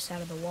on the other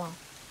side of the wall.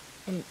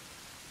 And,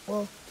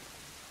 well,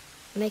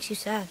 it makes you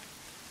sad.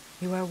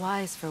 You are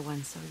wise for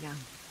one so young.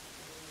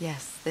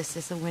 Yes, this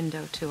is a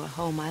window to a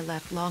home I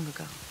left long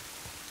ago.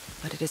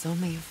 But it is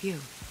only a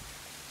view.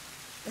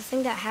 The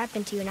thing that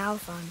happened to you in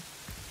Alfheim.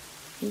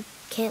 You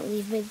can't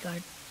leave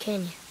Midgard,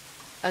 can you?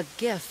 A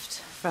gift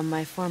from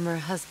my former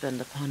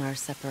husband upon our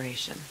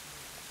separation.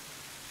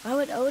 Why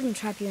would Odin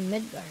trap you in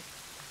Midgard?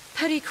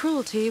 Petty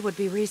cruelty would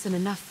be reason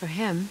enough for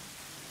him.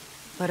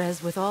 But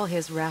as with all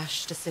his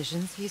rash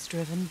decisions, he's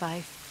driven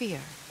by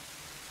fear.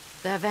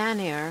 The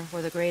Vanir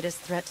were the greatest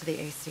threat to the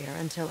Aesir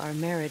until our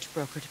marriage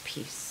brokered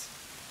peace.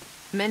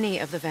 Many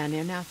of the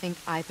Vanir now think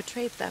I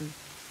betrayed them.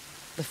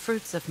 The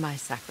fruits of my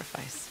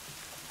sacrifice.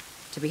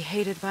 To be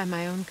hated by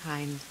my own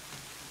kind.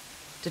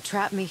 To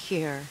trap me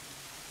here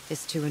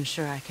is to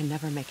ensure I can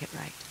never make it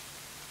right.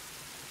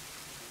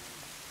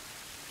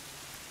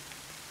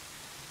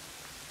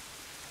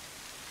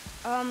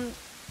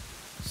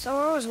 So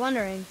I was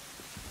wondering,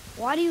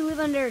 why do you live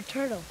under a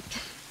turtle?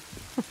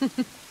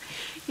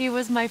 He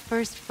was my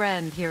first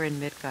friend here in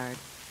Midgard.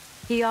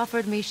 He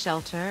offered me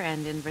shelter,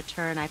 and in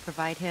return I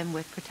provide him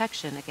with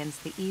protection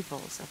against the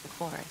evils of the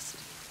forest.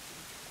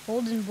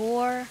 Golden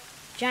boar,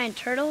 giant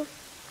turtle?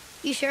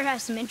 You sure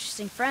have some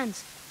interesting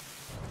friends.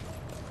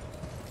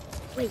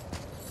 Wait,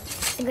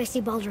 I think I see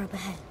Baldur up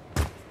ahead.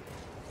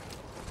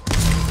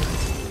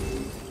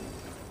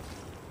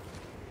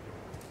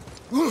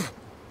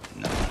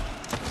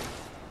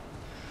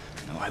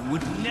 No, I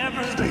would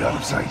never Stay out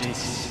of sight.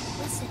 This.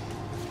 Listen.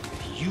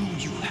 You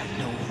had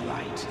no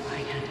right. I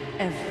had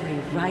every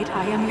right.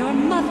 I am your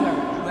mother.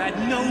 You had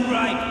no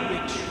right,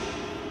 witch.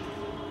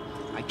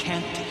 I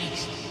can't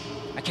taste.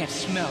 I can't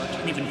smell. I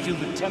can't even feel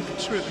the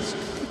temperature of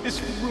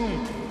this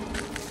room.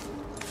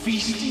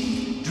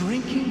 Feasting,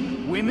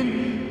 drinking,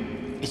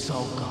 women. It's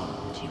all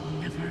gone.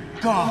 You'll never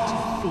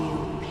Gone.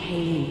 feel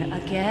pain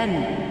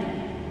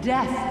again.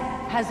 Death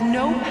has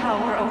no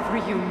power over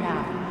you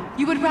now.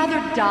 You would rather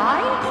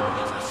die?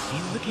 Never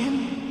feel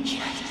again?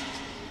 Yes.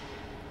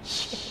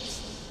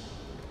 Yes.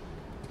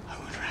 I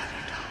would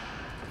rather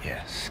die.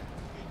 Yes.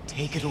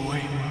 Take it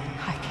away, Mom.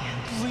 I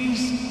can't.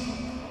 Please.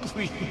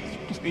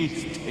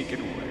 Please take it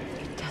away.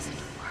 It doesn't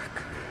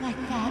work like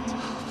that.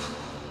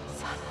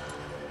 Son,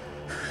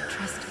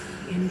 trust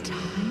me in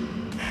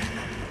time.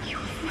 You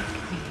will thank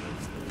me.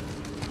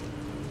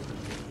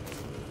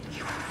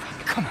 You will thank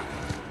me. Come on.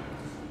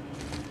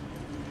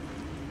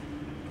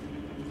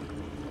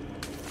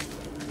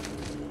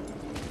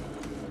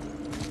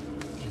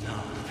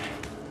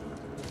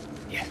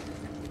 Yeah.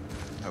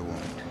 I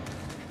won't.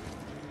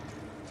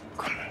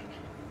 Come on.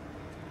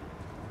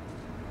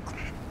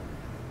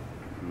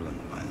 Ruin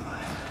my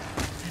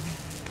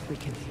life. We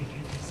can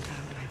figure this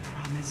out, I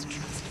promise.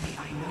 Trust me, I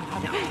know how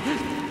to... I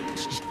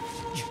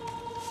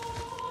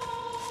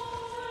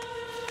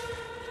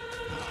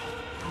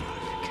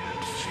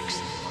can't fix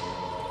it.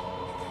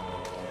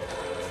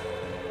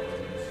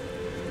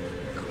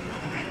 Come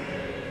on.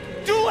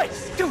 Do it!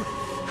 Do it!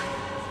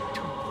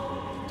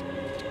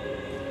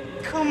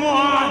 Come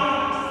on!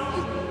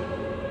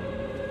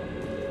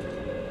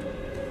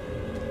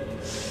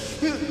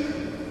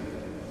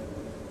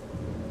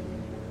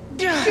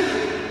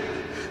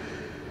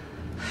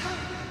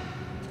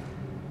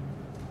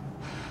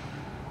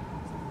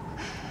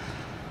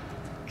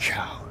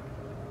 Coward.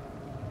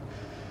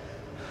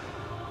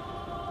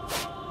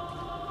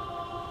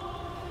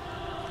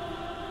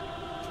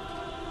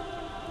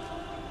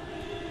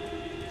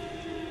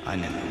 I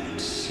never want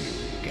to see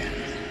you again.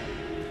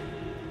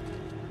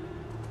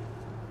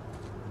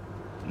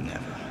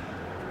 Never.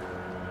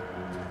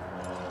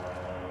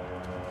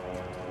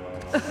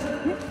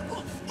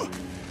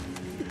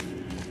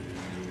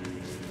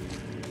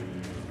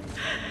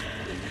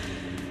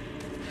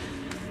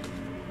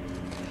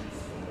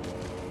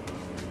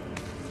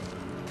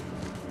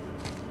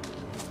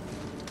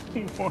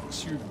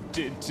 What you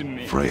did to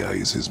me. Freya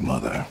is his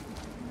mother.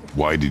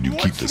 Why did you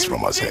keep this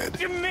from us, Head?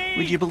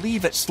 Would you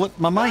believe it slipped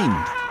my mind?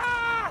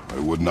 I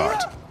would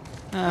not.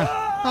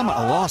 I'm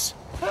at a loss.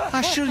 I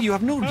assure you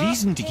have no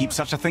reason to keep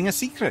such a thing a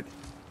secret.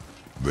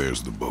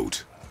 There's the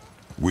boat.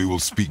 We will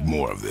speak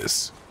more of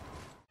this.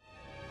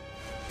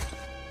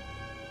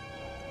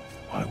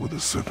 Why would the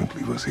serpent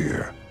leave us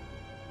here?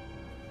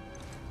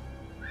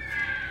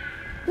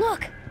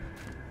 Look!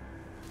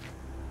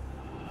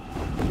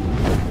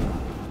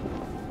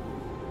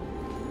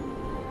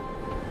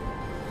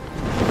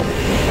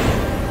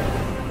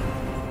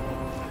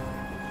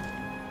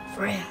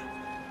 Freya.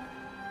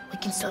 We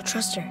can still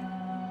trust her,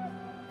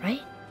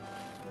 right?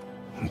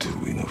 Until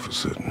we know for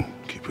certain,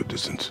 keep her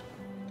distance.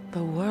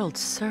 The world's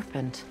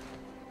serpent.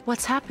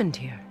 What's happened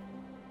here?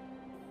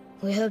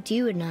 We hoped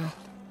you would know.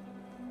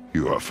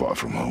 You are far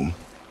from home.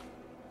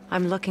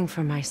 I'm looking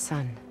for my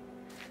son.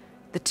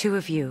 The two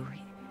of you.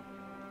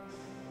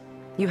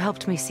 You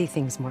helped me see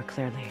things more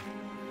clearly.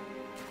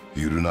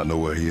 You do not know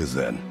where he is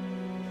then?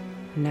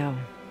 No.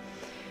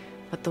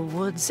 But the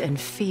woods and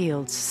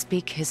fields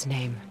speak his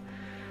name.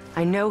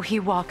 I know he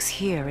walks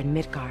here in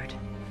Midgard.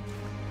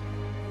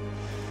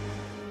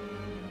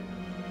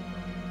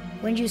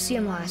 When did you see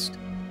him last?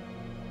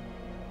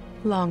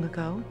 Long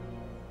ago.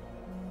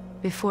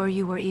 Before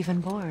you were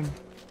even born.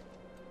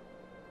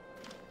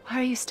 Why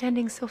are you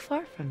standing so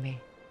far from me?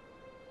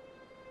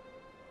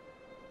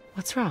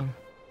 What's wrong?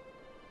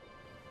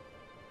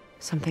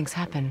 Something's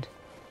happened.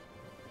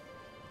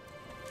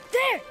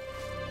 There!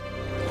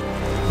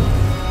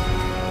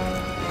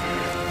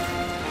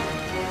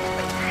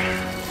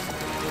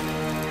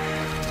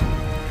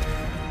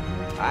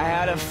 I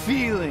had a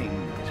feeling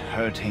that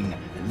hurting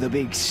the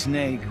big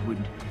snake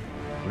would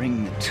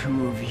bring the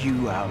two of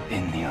you out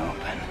in the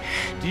open.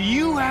 Do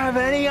you have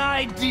any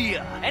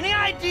idea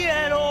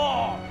at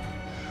all,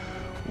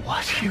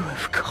 what you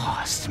have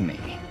cost me?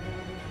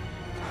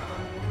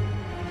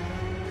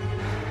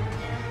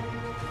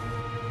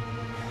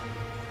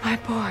 My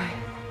boy.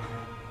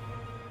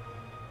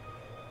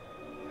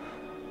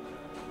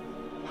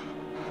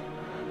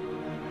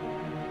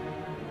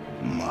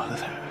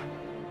 Mother.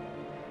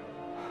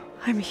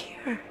 I'm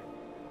here.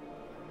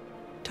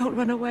 Don't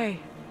run away.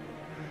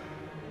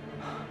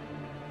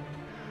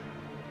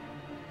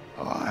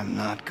 Oh, I'm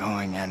not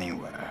going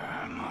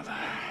anywhere, Mother.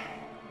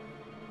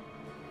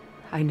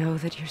 I know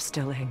that you're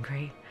still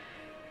angry.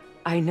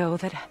 I know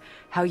that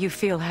how you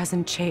feel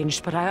hasn't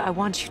changed, but I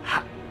want you...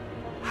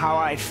 How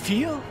I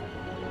feel?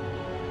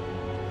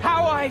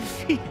 How I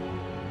feel?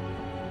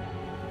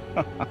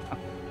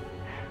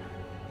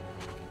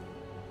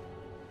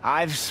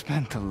 I've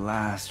spent the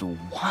last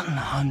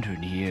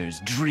 100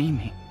 years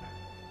dreaming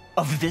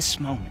of this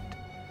moment.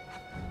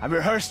 I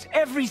rehearsed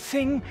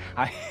everything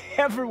I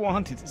ever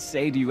wanted to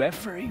say to you,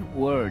 every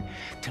word,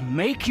 to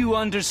make you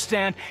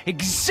understand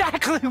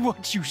exactly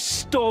what you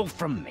stole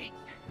from me.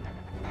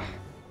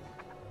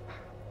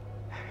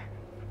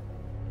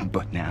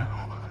 But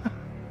now,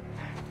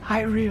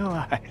 I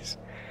realize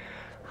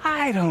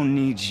I don't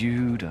need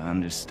you to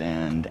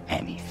understand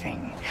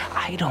anything.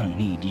 I don't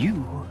need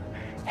you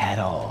at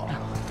all. No,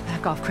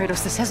 back off,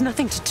 Kratos. This has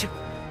nothing to do...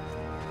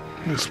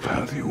 This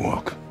path you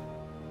walk,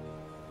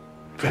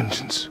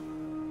 vengeance,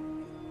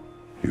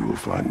 you will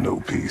find no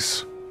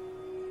peace.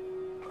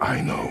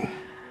 I know.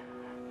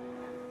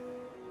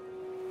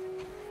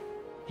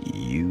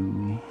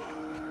 You...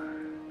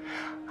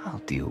 I'll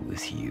deal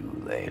with you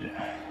later.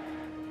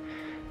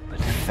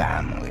 But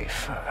family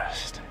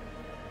first.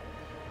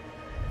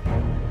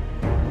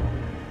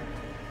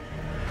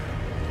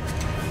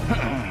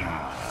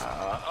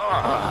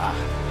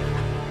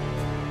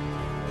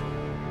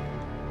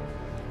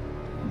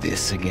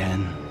 This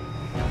again?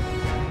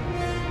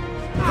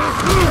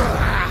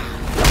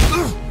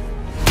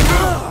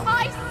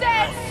 I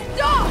said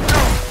stop!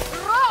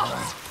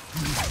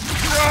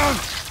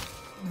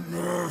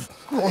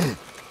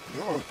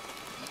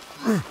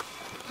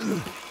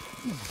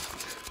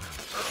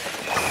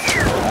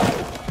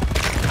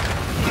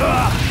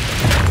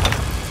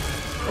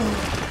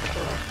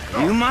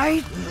 You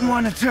might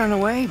want to turn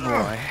away,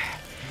 boy.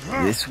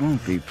 This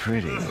won't be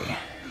pretty.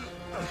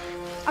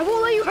 I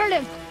won't let you hurt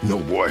him. No,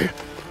 boy.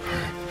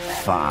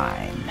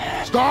 Fine.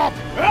 Stop!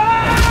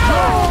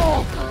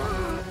 No!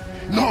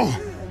 No!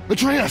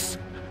 Atreus!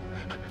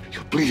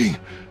 You're bleeding.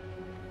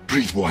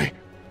 Breathe, boy.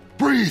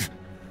 Breathe!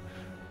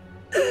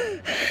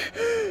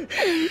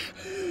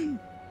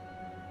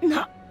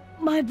 Not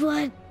my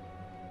blood.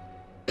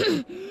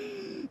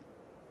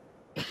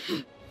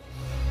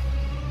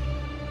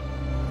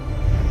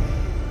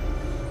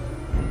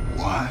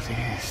 What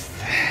is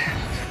that?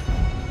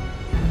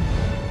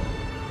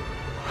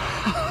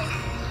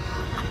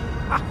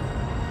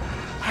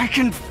 I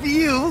can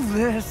feel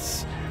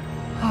this.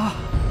 I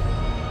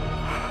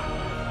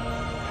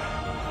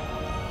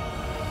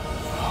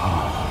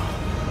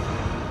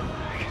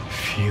can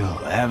feel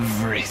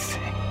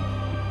everything.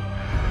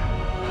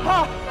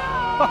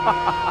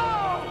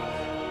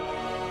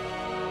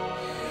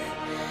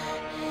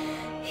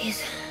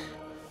 He's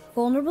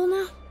vulnerable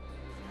now?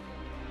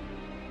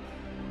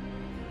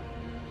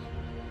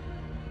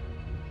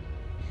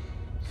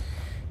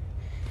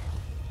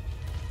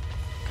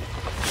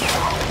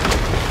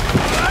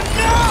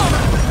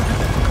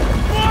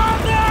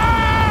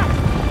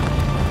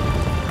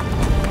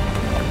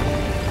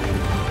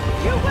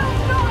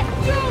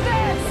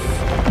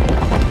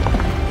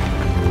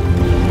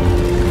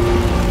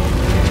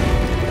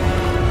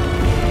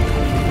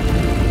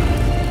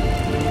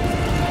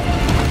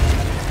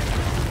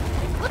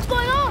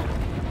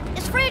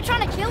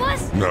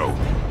 No.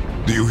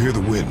 Do you hear the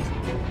wind?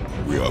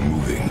 We are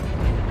moving.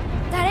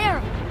 That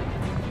arrow.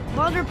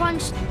 Baldur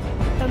punched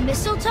the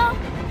mistletoe?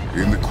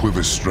 In the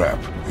quiver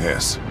strap,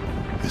 yes.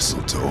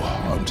 Mistletoe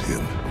harmed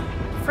him.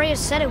 Freya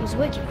said it was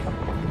wicked.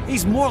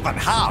 He's more than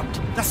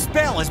harmed. The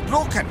spell is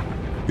broken.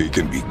 He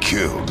can be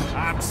killed.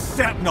 I'm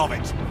certain of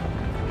it.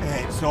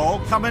 It's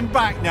all coming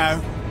back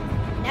now.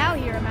 Now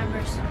he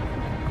remembers.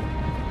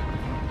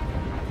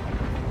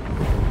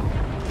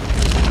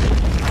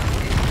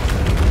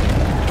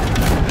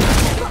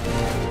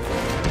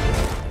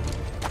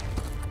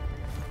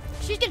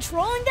 She's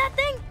controlling that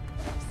thing?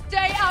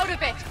 Stay out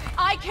of it!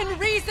 I can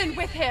reason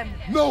with him!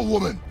 No,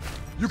 woman!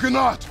 You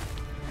cannot!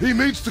 He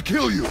means to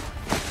kill you!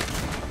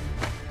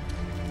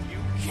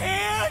 You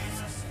can't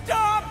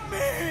stop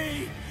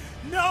me!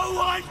 No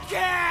one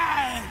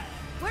can!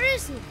 Where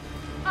is he?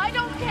 I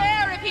don't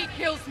care if he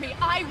kills me!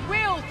 I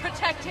will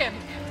protect him!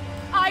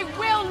 I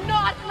will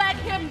not let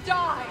him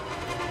die!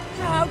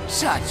 Don't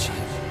touch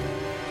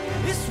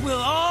him. This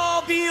will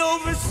all be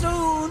over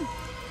soon.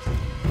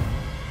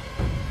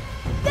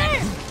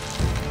 There!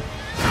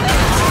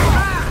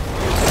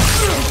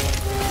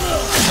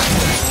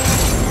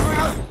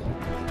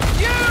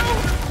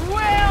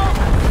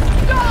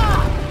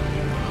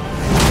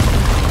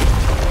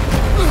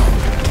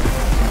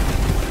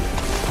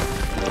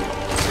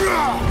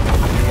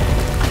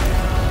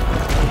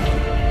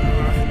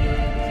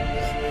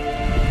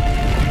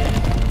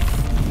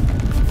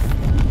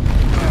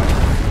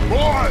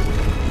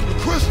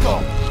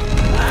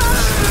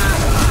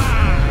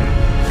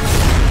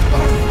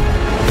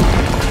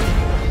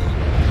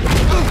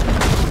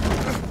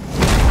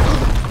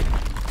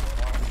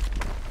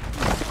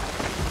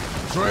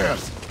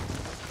 Atreus!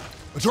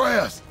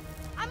 Atreus!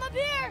 I'm up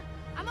here!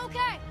 I'm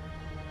okay!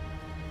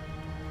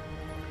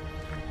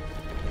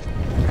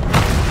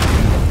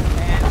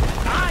 And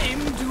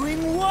I'm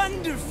doing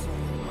wonderful.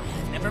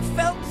 I've never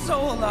felt so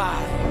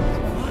alive.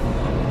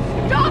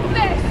 Stop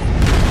this!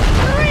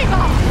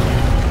 Reba!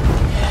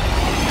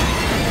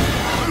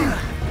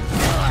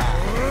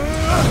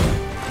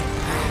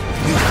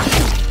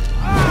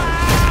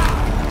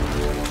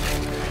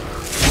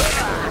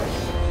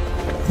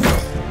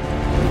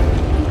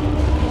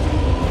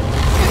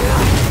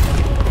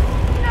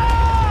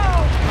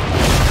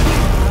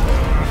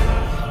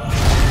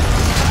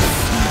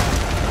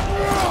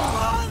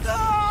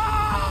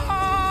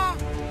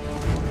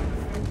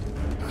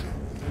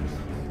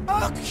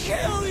 I'll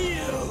kill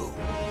you!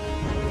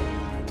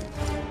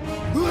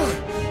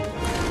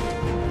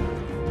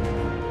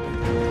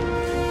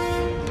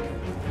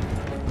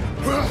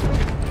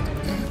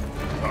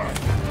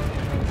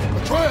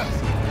 Atreus!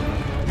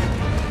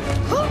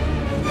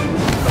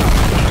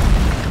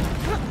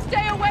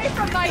 Stay away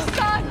from my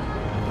son!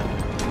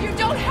 You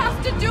don't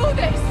have to do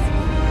this!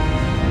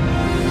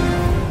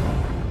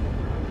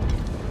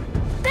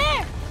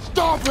 There!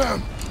 Stop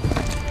him!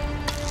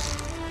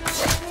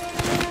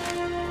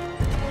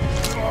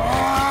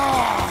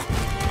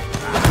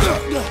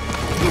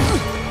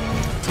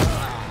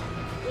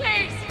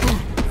 Please!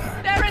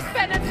 There has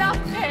been enough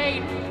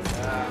pain!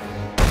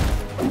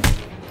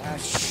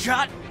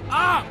 Shut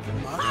up!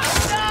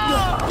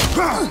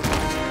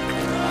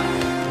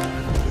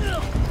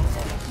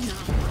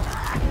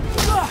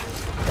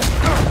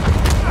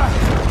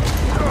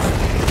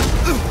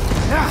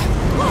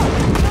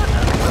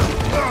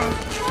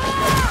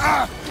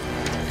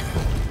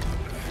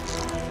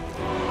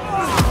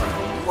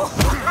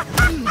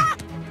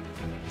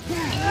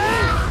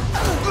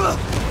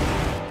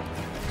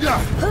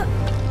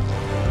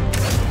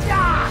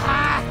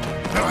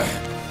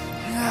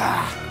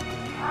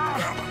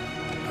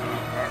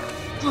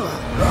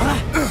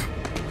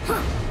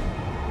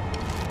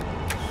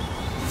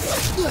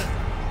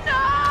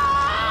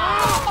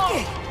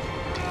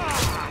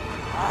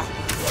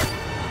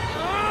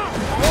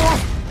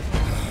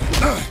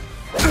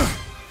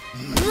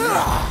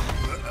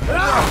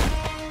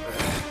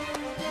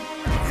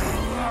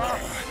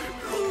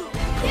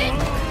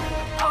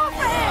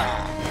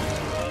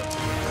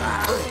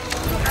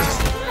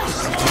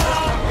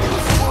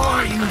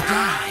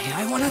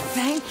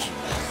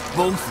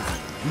 Both of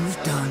you,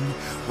 you've done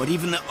what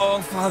even the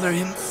All-Father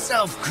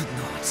himself could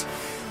not.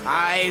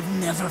 I've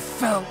never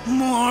felt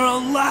more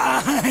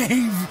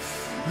alive!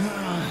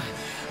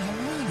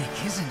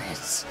 Ironic, isn't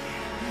it?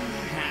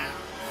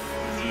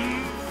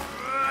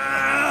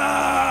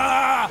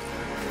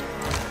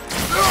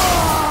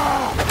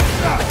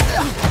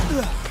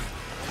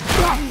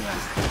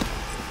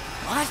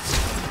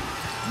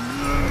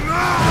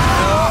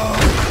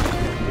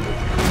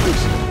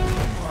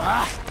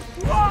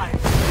 Why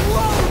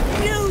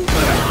won't you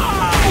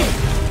die?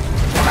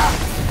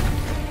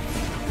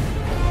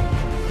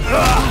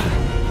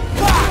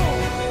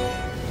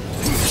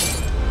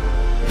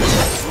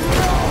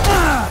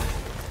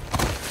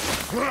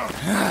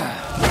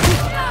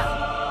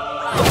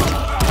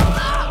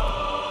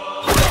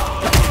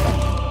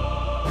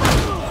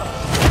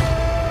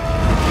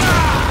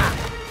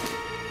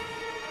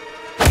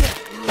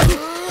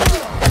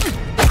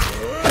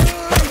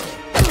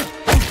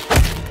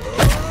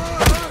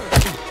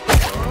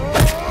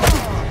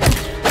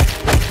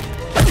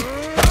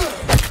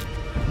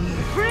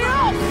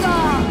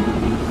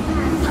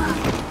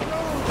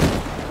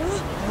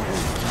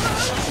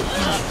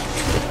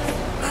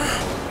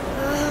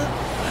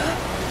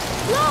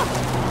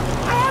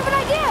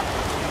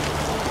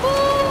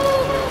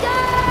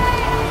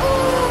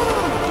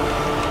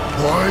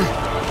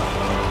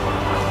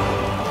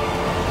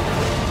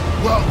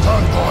 Well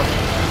done, boy.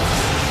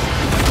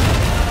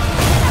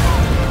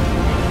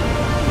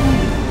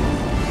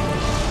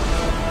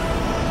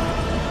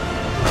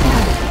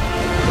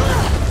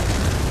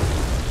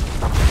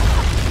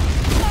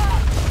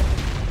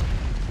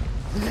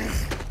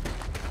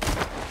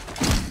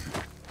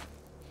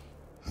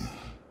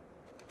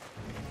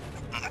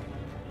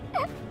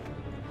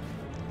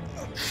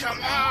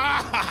 Come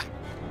on!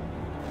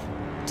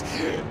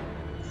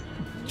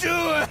 Do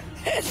it!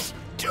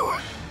 Do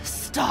it!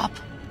 Stop.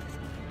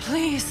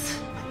 Please.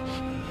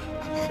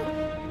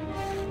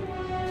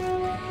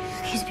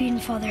 He's beaten,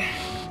 Father.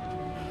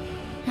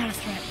 Not a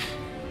threat.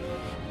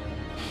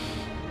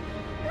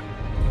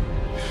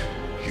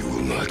 You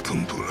will not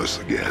come for us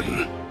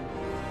again.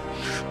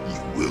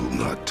 You will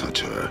not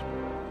touch her.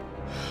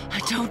 I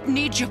don't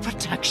need your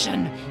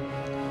protection.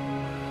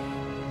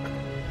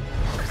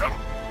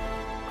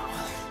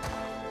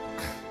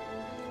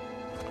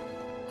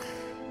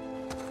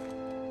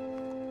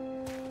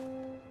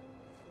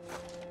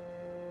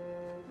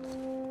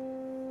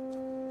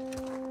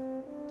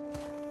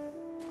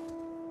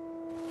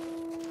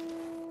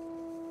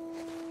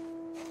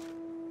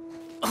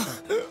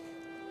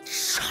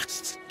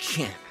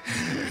 Can't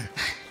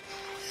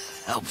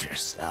help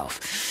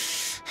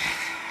yourself.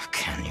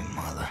 can you,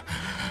 Mother?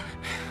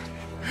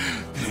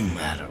 No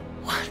matter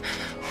what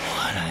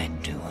I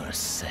do or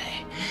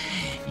say,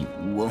 you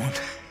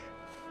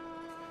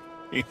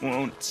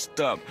won't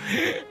stop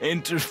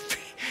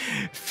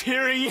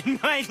interfering in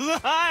my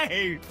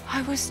life.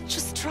 I was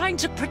just trying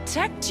to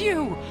protect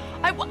you.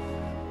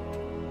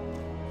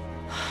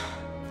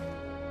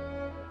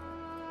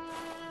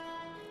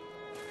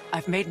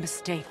 I've made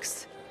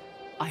mistakes.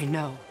 I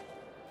know.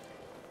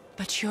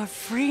 But you're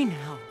free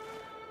now.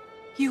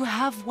 You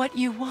have what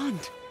you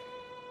want.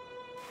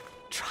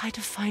 Try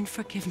to find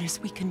forgiveness.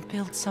 We can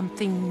build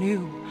something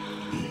new.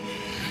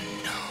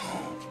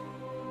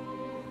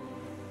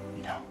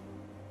 No.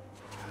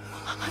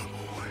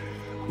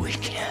 We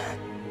can't.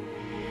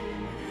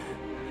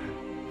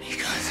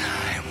 Because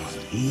I will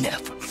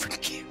never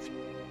forgive you.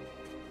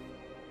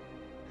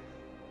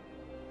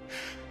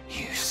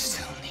 You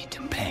still need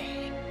to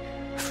pay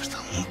for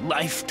the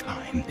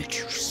lifetime that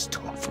you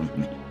stole from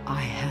me.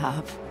 I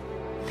have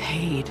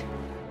paid.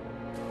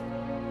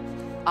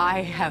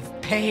 I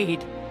have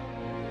paid.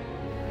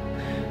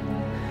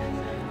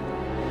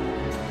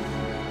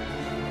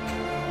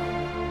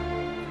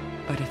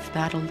 But if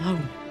that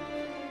alone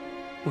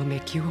will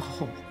make you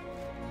whole,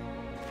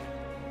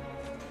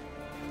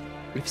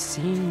 if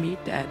seeing me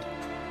dead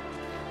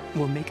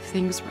will make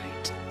things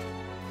right,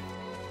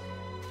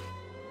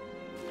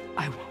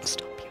 I won't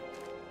stop you.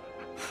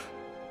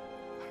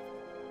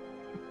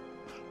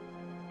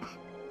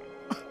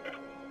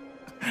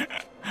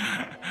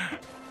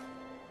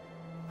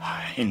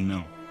 I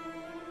know.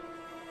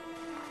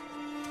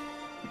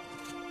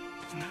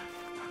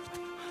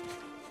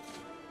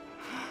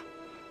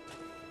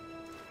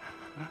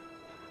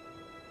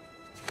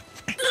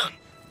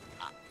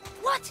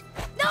 What?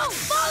 No,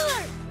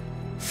 Father!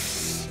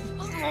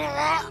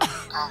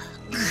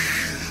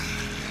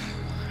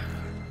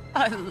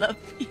 I love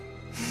you.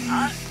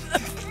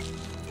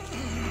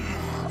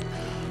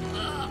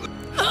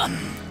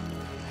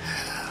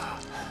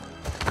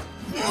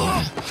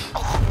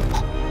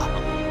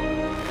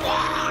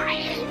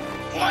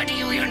 Why do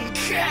you even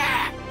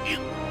care? You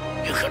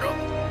could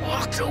have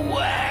walked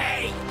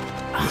away.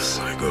 The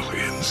cycle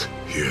ends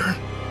here.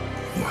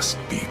 Must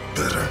be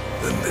better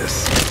than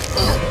this.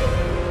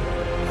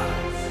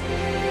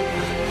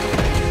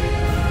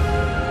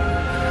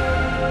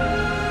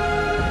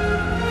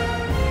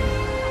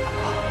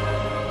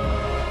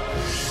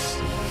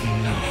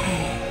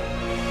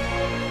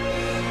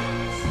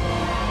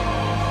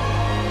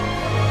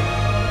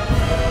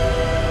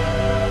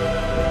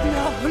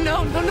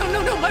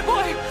 No, my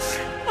boy!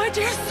 My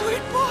dear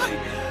sweet boy!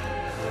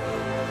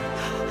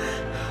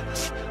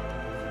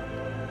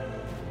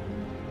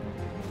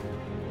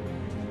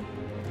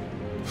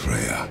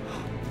 Freya.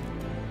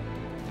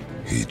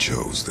 He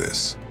chose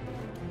this.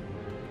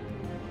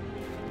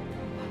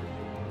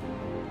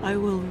 I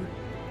will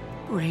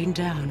rain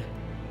down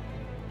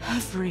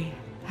every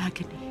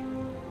agony,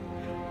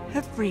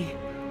 every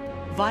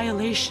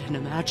violation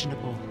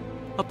imaginable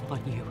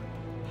upon you.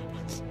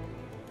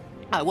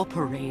 I will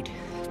parade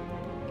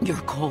your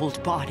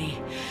cold body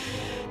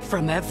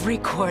from every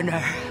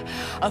corner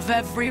of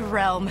every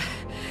realm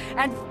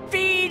and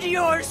feed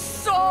your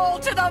soul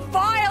to the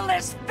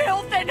vilest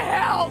filth in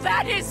hell.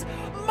 That is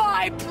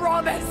my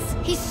promise.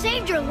 He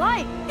saved your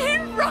life. He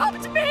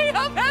robbed me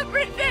of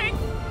everything.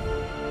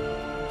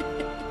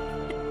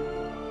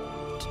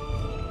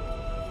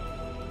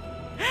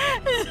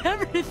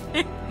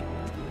 Everything.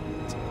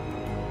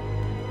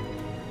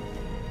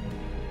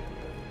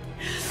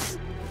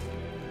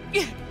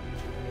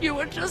 You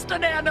were just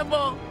an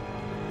animal.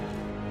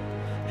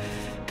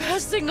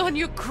 Passing on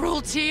your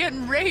cruelty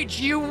and rage,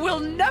 you will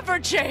never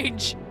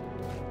change.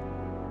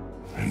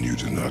 And you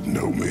do not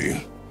know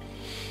me.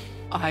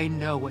 I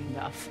know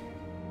enough.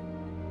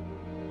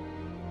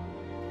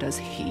 Does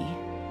he?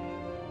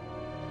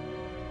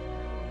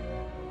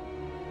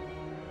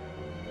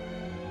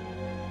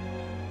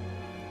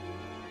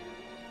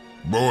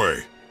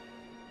 Boy!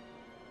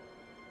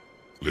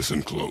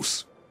 Listen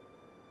close.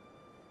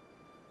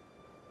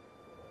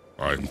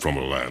 I'm from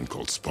a land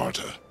called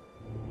Sparta.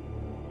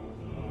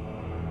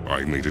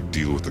 I made a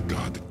deal with the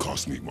god that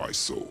cost me my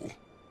soul.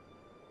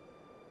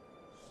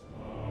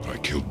 I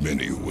killed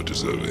many who were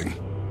deserving.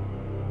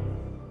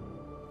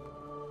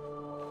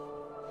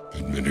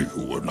 And many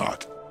who were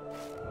not.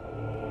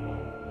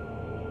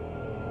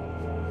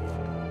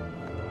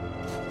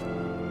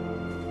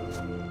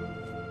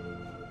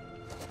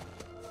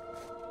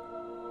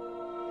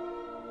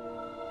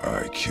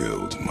 I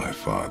killed my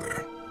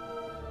father.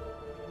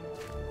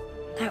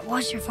 That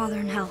was your father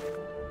in hell.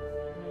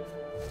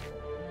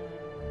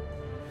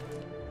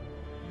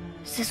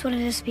 Is this what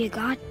it is to be a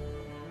god?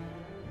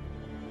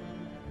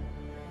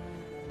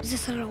 Is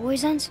this how it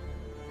always ends?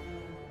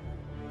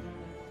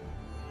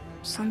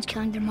 Sons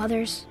killing their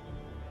mothers?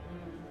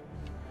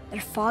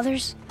 Their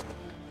fathers?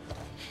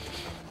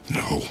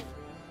 No.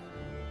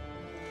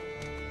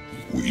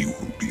 We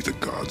will be the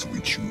gods we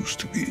choose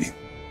to be.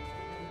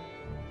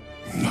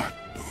 Not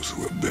those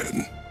who have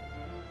been.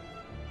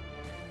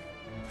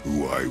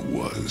 Who I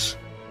was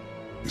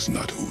is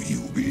not who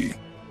you be.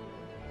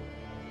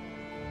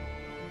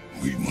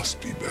 We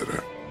must be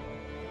better.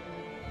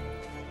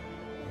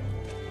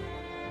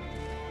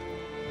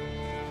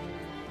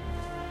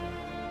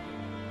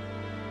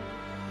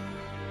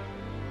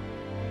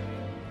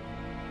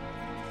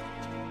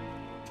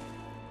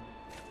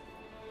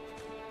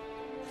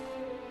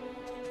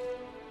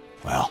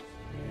 Well,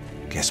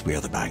 guess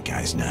we're the bad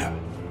guys now.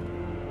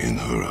 In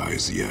her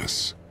eyes,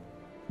 yes.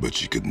 But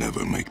she could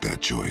never make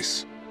that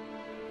choice.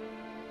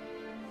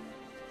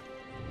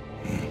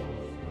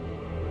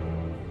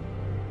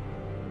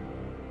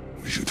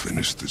 We should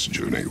finish this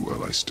journey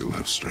while I still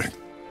have strength.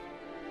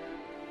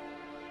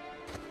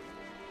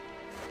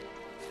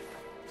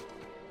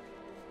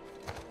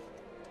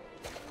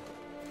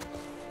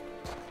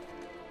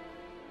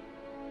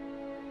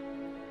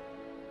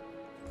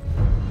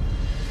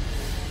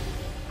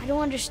 I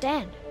don't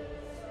understand.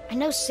 I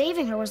know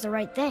saving her was the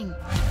right thing,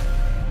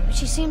 but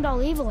she seemed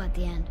all evil at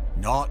the end.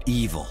 Not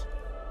evil.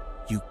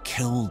 You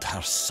killed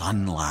her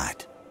son,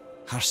 lad.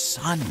 Her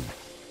son.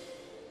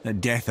 The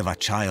death of a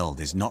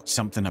child is not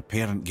something a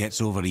parent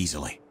gets over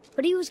easily.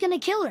 But he was gonna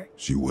kill her.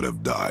 She would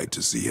have died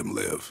to see him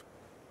live.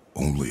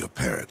 Only a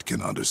parent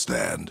can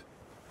understand.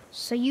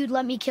 So you'd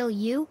let me kill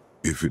you?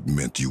 If it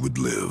meant you would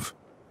live.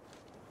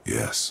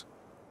 Yes.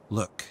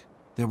 Look,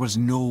 there was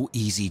no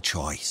easy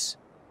choice.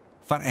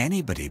 For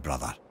anybody,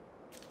 brother.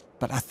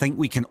 But I think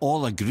we can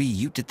all agree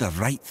you did the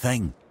right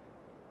thing.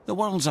 The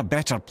world's a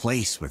better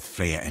place with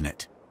Freya in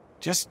it.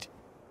 Just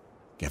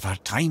give her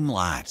time,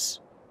 lads.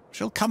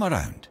 She'll come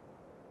around.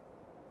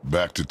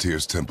 Back to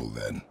Tyr's temple,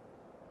 then.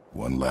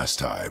 One last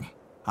time.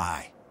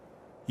 Aye.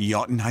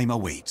 Jotunheim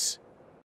awaits.